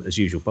 p.m. as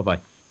usual. Bye bye.